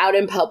you are out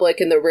in public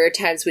in the rare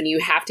times when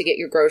you have to get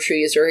your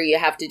groceries or you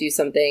have to do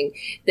something,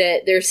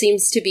 that there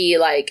seems to be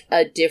like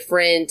a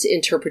different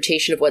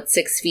interpretation of what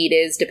 6 feet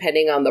is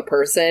depending on the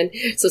person?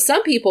 So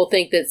some people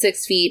think that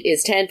 6 feet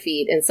is 10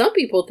 feet and some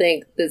people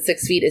think that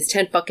 6 feet is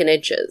 10 fucking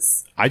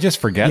inches. I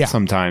just forget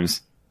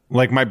sometimes.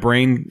 Like my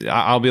brain,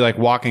 I'll be like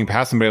walking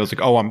past somebody. I was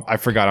like, oh, I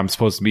forgot I'm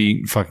supposed to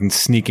be fucking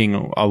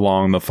sneaking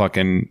along the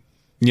fucking,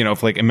 you know,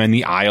 if like I'm in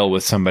the aisle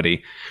with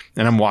somebody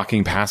and I'm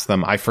walking past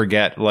them, I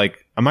forget,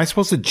 like, am I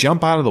supposed to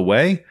jump out of the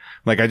way?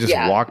 Like I just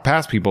walk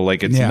past people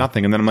like it's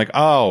nothing. And then I'm like,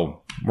 oh,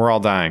 we're all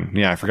dying.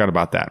 Yeah, I forgot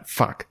about that.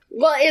 Fuck.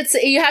 Well,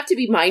 you have to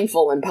be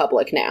mindful in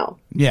public now.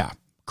 Yeah.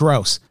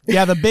 Gross.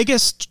 Yeah, the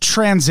biggest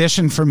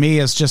transition for me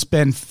has just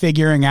been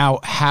figuring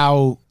out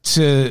how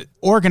to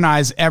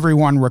organize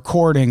everyone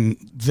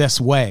recording this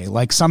way.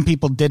 Like some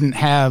people didn't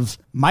have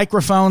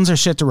microphones or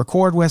shit to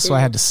record with, so I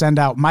had to send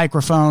out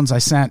microphones. I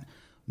sent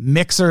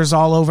mixers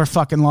all over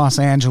fucking Los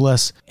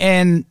Angeles.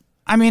 And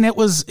I mean, it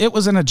was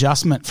an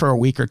adjustment for a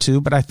week or two,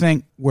 but I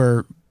think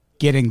we're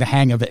getting the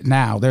hang of it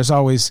now. There's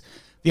always,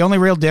 the only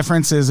real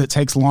difference is it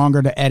takes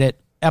longer to edit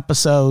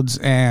episodes,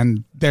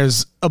 and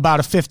there's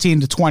about a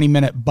 15 to 20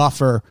 minute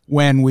buffer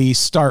when we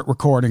start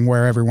recording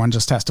where everyone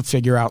just has to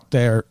figure out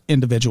their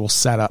individual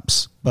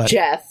setups. But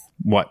Jeff.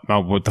 What?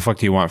 Oh, what the fuck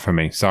do you want from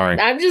me? Sorry.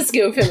 I'm just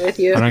goofing with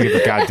you. I don't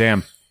give a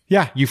goddamn.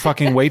 Yeah, you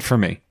fucking wait for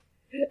me.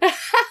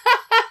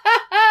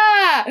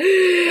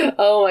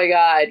 Oh my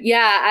god.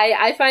 Yeah,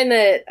 I find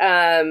that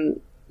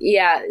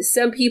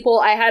some people,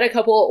 I had a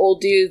couple of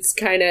old dudes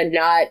kind of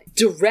not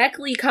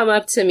directly come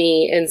up to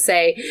me and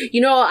say, you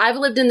know, I've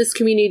lived in this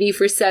community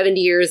for 70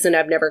 years and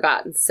I've never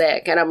gotten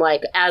sick. And I'm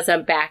like, as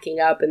I'm backing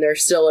up and they're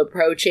still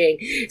approaching.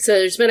 So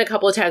there's been a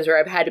couple of times where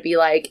I've had to be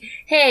like,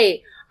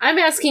 hey, I'm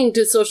asking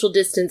to social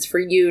distance for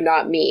you,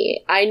 not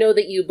me. I know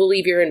that you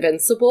believe you're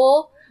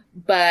invincible,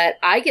 but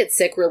I get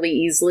sick really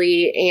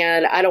easily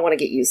and I don't want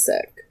to get you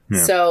sick.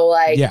 Yeah. So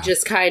like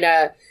just kind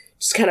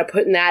of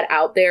putting that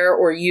out there,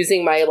 or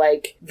using my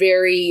like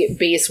very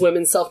base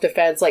women's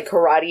self-defense, like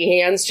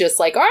karate hands, just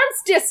like arms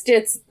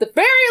distance at the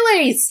very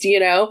least, you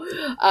know?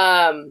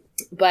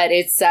 But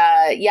it's,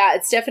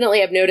 it's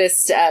definitely, I've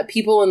noticed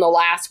people in the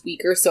last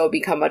week or so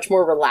become much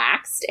more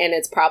relaxed, and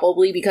it's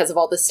probably because of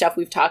all the stuff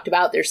we've talked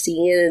about. They're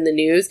seeing it in the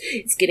news.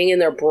 It's getting in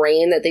their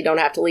brain that they don't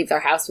have to leave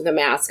their house with a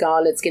mask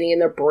on. It's getting in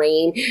their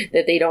brain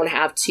that they don't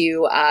have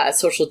to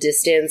social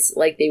distance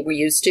like they were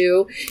used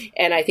to.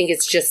 And I think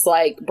it's just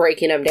like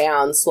breaking them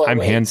down slowly.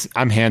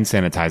 I'm hand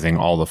sanitizing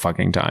all the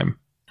fucking time.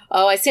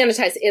 Oh, I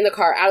sanitize in the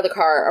car, out of the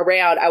car,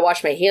 around. I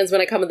wash my hands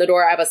when I come in the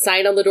door. I have a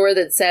sign on the door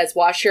that says,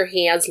 wash your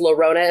hands,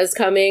 Lorona is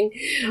coming.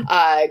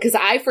 Because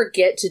I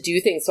forget to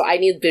do things, so I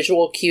need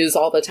visual cues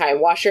all the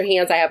time. Wash your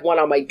hands. I have one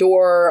on my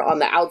door, on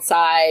the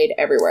outside,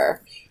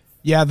 everywhere.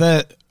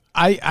 Yeah,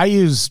 I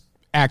use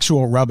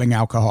actual rubbing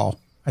alcohol.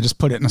 I just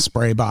put it in a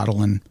spray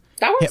bottle and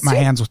hit my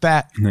hands with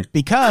that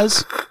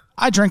because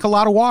I drink a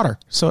lot of water,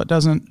 so it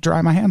doesn't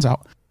dry my hands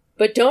out.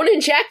 But don't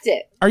inject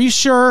it. Are you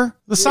sure?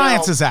 The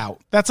science is out.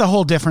 That's a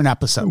whole different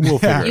episode. We'll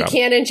figure it out. You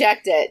can't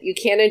inject it. You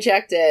can't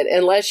inject it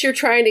unless you're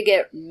trying to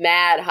get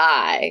mad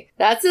high.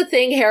 That's the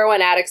thing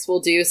heroin addicts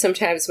will do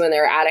sometimes when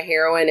they're out of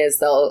heroin, is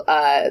they'll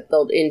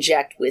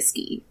inject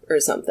whiskey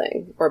or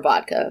something, or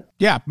vodka.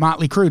 Yeah,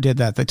 Motley Crue did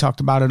that. They talked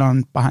about it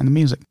on Behind the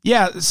Music.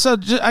 Yeah, so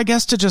I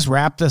guess to just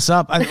wrap this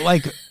up,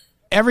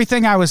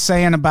 everything I was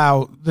saying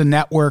about the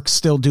network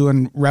still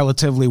doing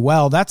relatively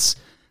well, that's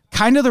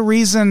kind of the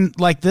reason,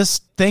 like this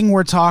thing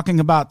we're talking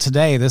about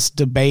today, this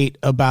debate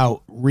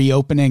about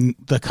reopening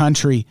the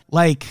country,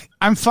 like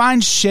I'm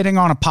fine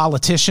shitting on a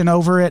politician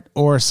over it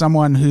or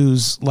someone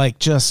who's like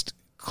just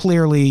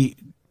clearly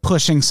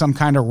pushing some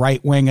kind of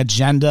right-wing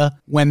agenda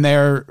when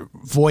they're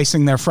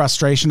voicing their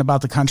frustration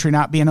about the country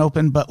not being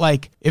open. But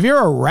like, if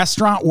you're a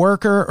restaurant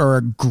worker or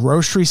a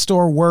grocery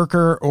store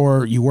worker,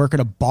 or you work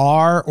at a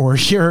bar, or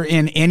you're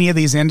in any of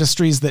these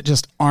industries that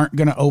just aren't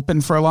going to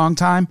open for a long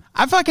time,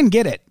 I fucking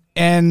get it.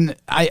 And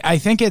I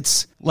think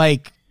it's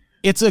like,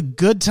 it's a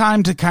good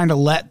time to kind of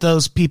let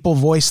those people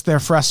voice their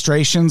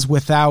frustrations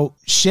without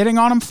shitting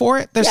on them for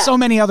it. There's so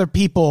many other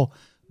people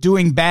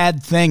doing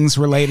bad things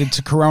related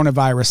to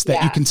coronavirus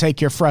that you can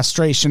take your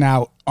frustration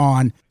out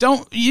on.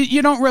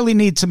 You don't really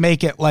need to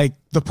make it like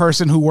the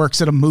person who works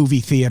at a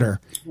movie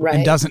theater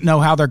and doesn't know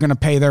how they're going to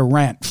pay their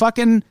rent.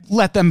 Fucking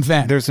let them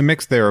vent. There's a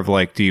mix there of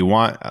like, do you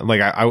want,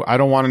 like, I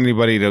don't want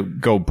anybody to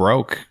go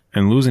broke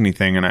and lose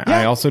anything. And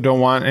I also don't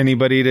want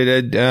anybody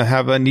to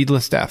have a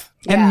needless death.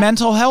 And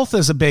mental health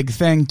is a big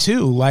thing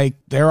too. Like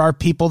there are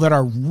people that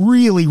are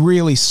really,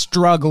 really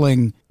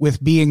struggling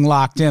with being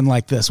locked in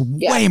like this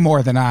way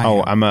more than I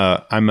am.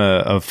 I'm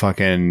a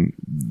fucking,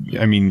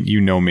 I mean,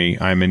 you know me,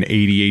 I'm an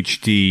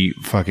ADHD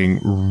fucking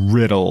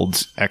riddled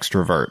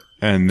extrovert,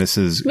 and this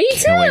is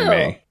killing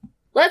me.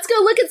 Let's go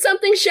look at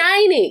something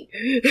shiny.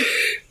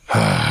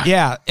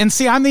 Yeah. And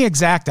see, I'm the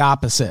exact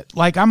opposite.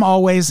 Like I'm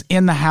always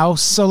in the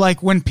house. So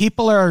like when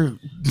people are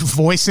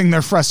voicing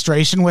their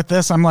frustration with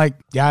this, I'm like,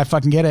 yeah, I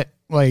fucking get it.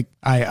 Like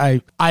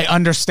I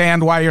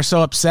understand why you're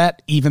so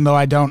upset, even though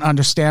I don't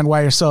understand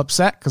why you're so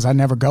upset because I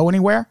never go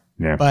anywhere.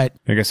 Yeah. But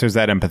I guess there's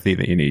that empathy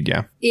that you need.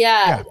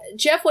 Yeah.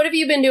 Jeff, what have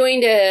you been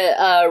doing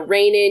to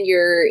rein in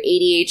your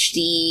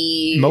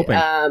ADHD?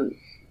 Moping.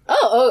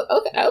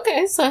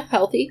 Okay, so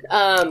healthy.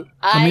 I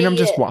mean,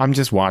 I'm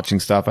just watching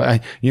stuff.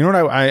 You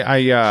know what?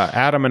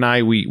 Adam and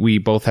I, we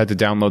both had to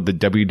download the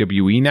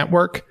WWE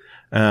Network,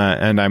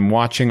 and I'm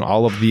watching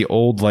all of the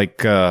old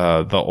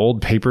the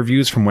old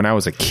pay-per-views from when I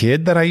was a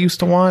kid that I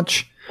used to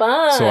watch.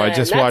 Fun. So I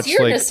just watched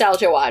your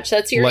nostalgia watch.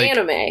 That's your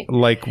anime.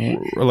 Like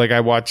I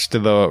watched the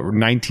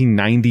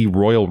 1990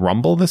 Royal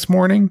Rumble this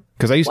morning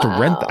because I used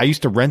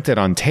to rent it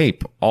on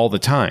tape all the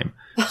time.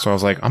 So I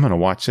was like, I'm going to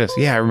watch this.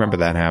 Yeah, I remember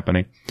that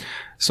happening.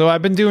 So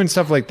I've been doing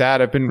stuff like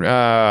that. I've been,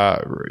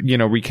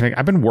 reconnect.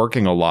 I've been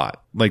working a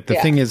lot. Like the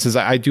thing is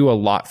I do a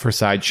lot for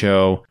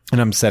Sideshow,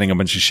 and I'm setting a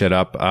bunch of shit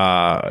up,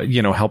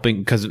 helping,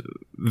 because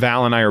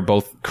Val and I are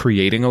both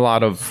creating a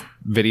lot of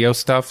video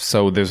stuff.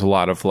 So there's a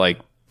lot of like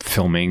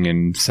filming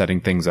and setting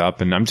things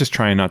up, and I'm just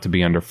trying not to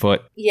be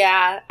underfoot.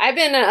 Yeah. I've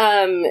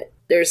been,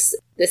 there's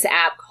this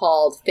app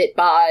called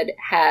Fitbod,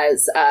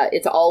 has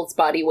it's all its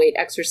body weight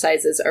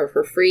exercises are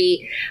for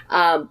free.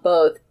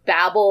 Both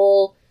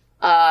Babbel,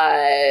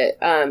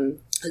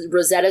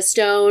 Rosetta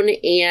Stone,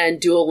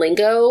 and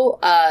Duolingo.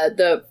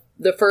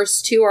 The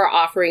first two are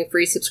offering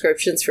free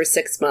subscriptions for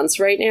 6 months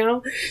right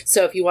now.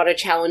 So if you want to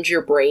challenge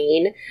your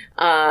brain,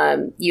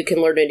 you can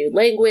learn a new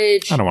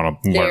language. I don't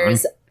want to learn.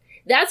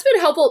 That's been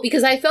helpful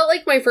because I felt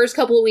like my first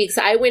couple of weeks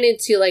I went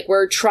into like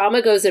where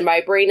trauma goes in my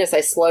brain as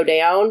I slow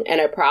down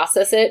and I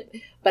process it.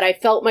 But I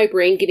felt my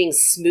brain getting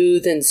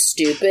smooth and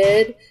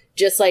stupid,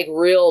 just like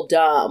real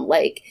dumb,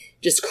 like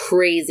just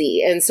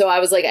crazy. And so I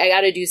was like, I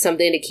got to do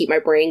something to keep my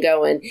brain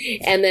going.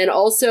 And then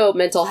also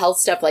mental health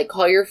stuff, like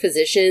call your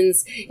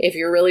physicians if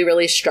you're really,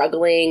 really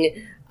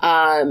struggling.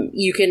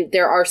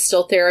 There are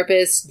still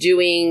therapists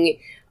doing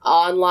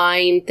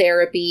online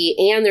therapy,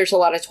 and there's a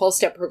lot of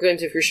 12-step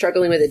programs if you're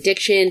struggling with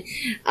addiction.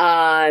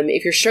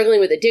 If you're struggling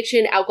with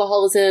addiction,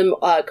 alcoholism,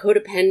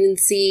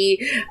 codependency,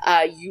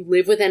 you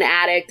live with an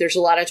addict, there's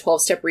a lot of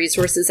 12-step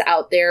resources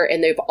out there,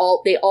 and they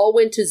all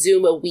went to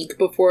Zoom a week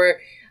before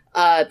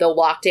the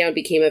lockdown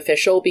became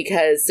official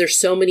because there's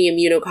so many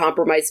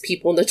immunocompromised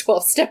people in the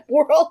 12-step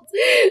world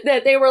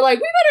that they were like,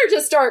 we better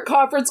just start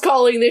conference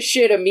calling this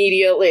shit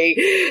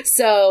immediately.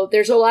 So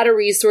there's a lot of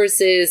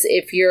resources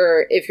if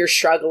you're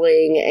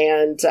struggling,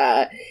 and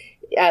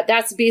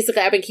that's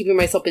basically, I've been keeping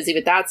myself busy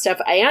with that stuff.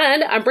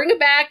 And I'm bringing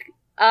back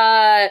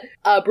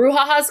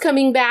Brouhaha's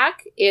coming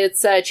back.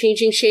 It's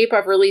changing shape.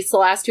 I've released the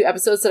last 2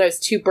 episodes that I was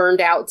too burned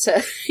out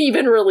to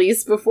even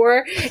release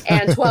before,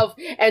 and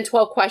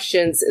 12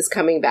 questions is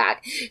coming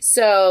back.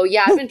 So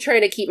yeah, I've been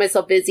trying to keep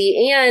myself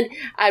busy, and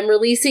I'm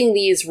releasing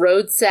these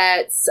road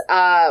sets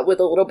with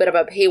a little bit of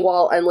a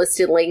paywall,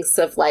 unlisted links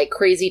of like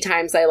crazy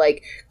times I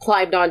like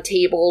climbed on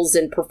tables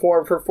and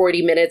performed for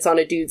 40 minutes on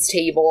a dude's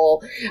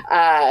table.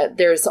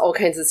 There's all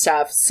kinds of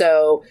stuff.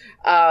 So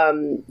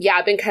yeah,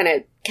 I've been kind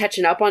of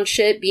catching up on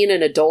shit, being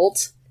an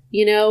adult,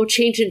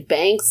 changing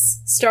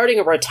banks, starting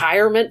a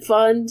retirement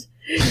fund,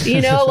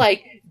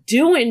 like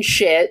doing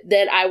shit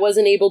that I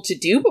wasn't able to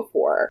do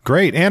before.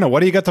 Great. Anna, what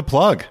do you got to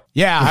plug?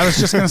 Yeah, I was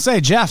just going to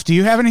say, Jeff, do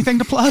you have anything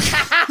to plug?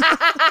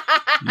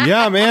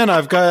 Yeah, man,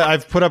 I've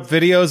put up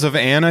videos of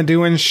Anna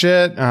doing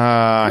shit,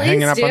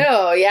 hanging up.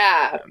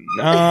 Yeah.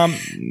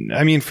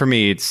 I mean, for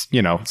me, it's,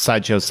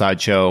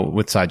 Sideshow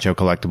with Sideshow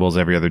Collectibles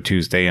every other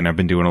Tuesday, and I've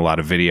been doing a lot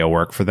of video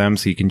work for them,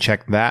 so you can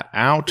check that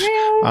out.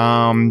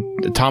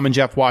 Tom and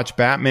Jeff Watch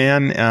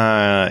Batman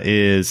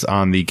is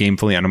on the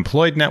Gamefully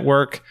Unemployed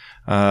Network.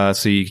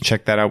 So you can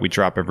check that out. We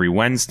drop every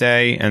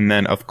Wednesday. And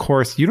then, of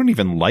course, You Don't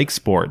Even Like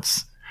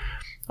Sports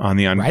on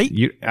the right?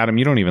 Adam,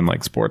 you don't even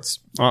like sports.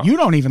 You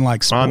don't even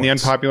like sports. On the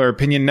Unpopular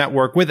Opinion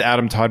Network with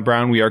Adam Todd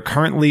Brown, we are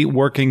currently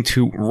working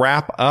to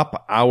wrap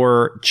up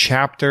our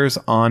chapters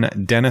on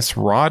Dennis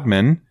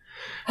Rodman.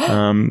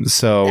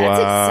 So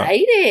that's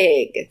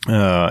exciting.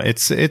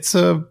 It's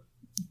a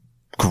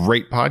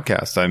great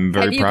podcast. I'm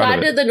very proud of it. Have you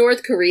gotten to the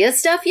North Korea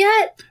stuff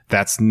yet?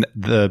 That's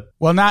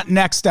well, not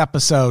next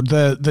episode.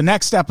 The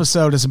next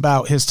episode is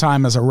about his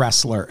time as a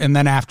wrestler, and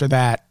then after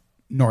that,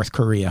 North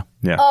Korea.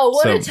 Yeah. Oh,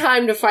 what a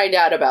time to find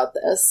out about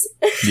this.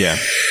 Yeah.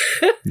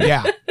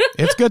 Yeah.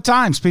 It's good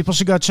times. People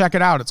should go check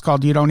it out. It's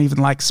called You Don't Even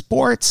Like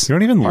Sports. You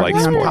Don't Even Like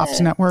Sports. On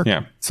Pops Network.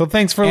 Yeah. So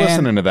thanks for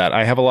listening to that.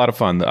 I have a lot of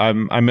fun.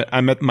 I'm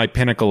at my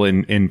pinnacle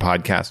in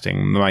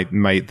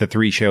podcasting. The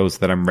 3 shows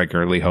that I'm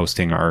regularly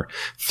hosting are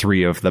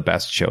 3 of the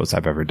best shows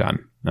I've ever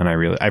done. And I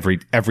really,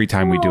 every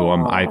time we do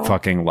them, I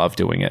fucking love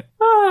doing it.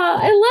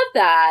 I love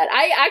that.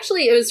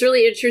 It was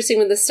really interesting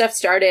when this stuff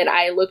started.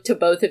 I looked to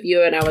both of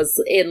you and I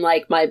was in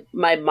like my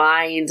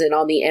mind and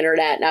on the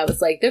internet, and I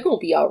was like, they're going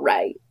to be all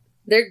right.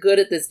 They're good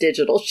at this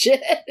digital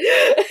shit.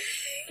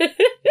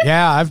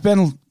 Yeah, I've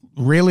been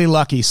really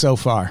lucky so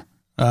far.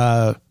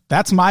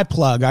 That's my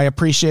plug. I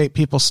appreciate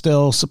people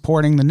still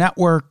supporting the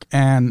network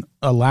and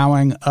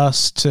allowing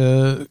us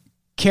to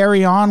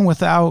carry on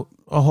without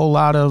a whole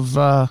lot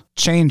of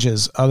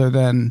changes other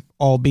than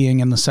all being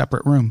in the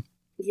separate room.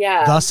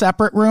 Yeah. The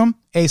separate room,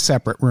 a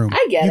separate room.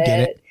 I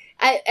get it.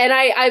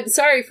 I'm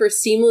sorry for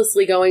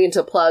seamlessly going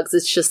into plugs.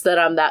 It's just that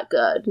I'm that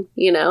good,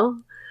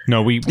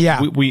 No,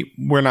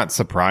 we're not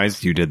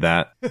surprised you did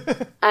that.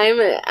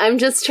 I'm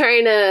just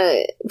trying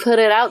to put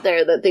it out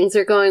there that things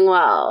are going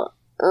well.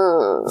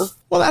 Well,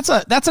 that's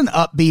an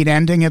upbeat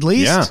ending at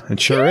least. Yeah, it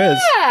sure is.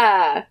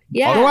 Yeah.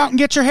 Go out and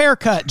get your hair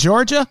cut,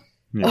 Georgia.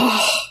 Yeah.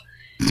 Oh,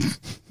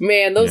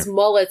 man, those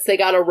mullets, they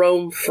gotta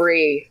roam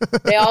free.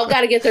 They all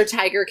gotta get their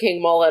Tiger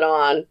King mullet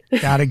on.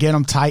 Gotta get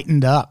them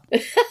tightened up.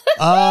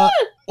 Well,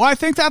 I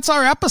think that's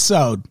our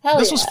episode.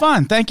 This was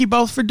fun. Thank you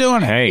both for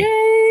doing it. Hey,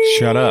 Yay.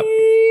 Shut up.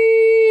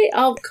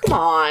 Oh, come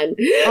on.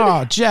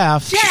 Oh,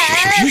 Jeff.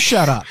 You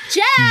shut up.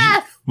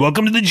 Jeff!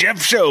 Welcome to the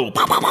Jeff Show.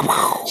 Jeff,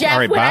 all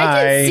right, when bye.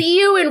 I can see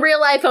you in real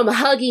life, I'm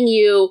hugging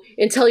you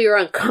until you're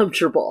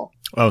uncomfortable.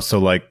 Oh, so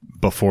like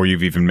before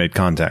you've even made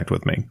contact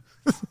with me.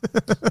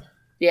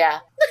 Yeah.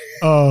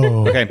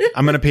 Oh. Okay,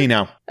 I'm going to pee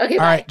now. Okay,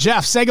 all right,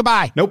 Jeff, say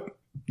goodbye. Nope.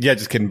 Yeah,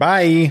 just kidding.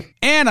 Bye.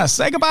 Anna,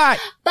 say goodbye.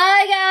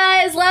 Bye,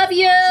 guys. Love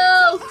you.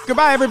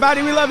 Goodbye,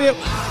 everybody. We love you.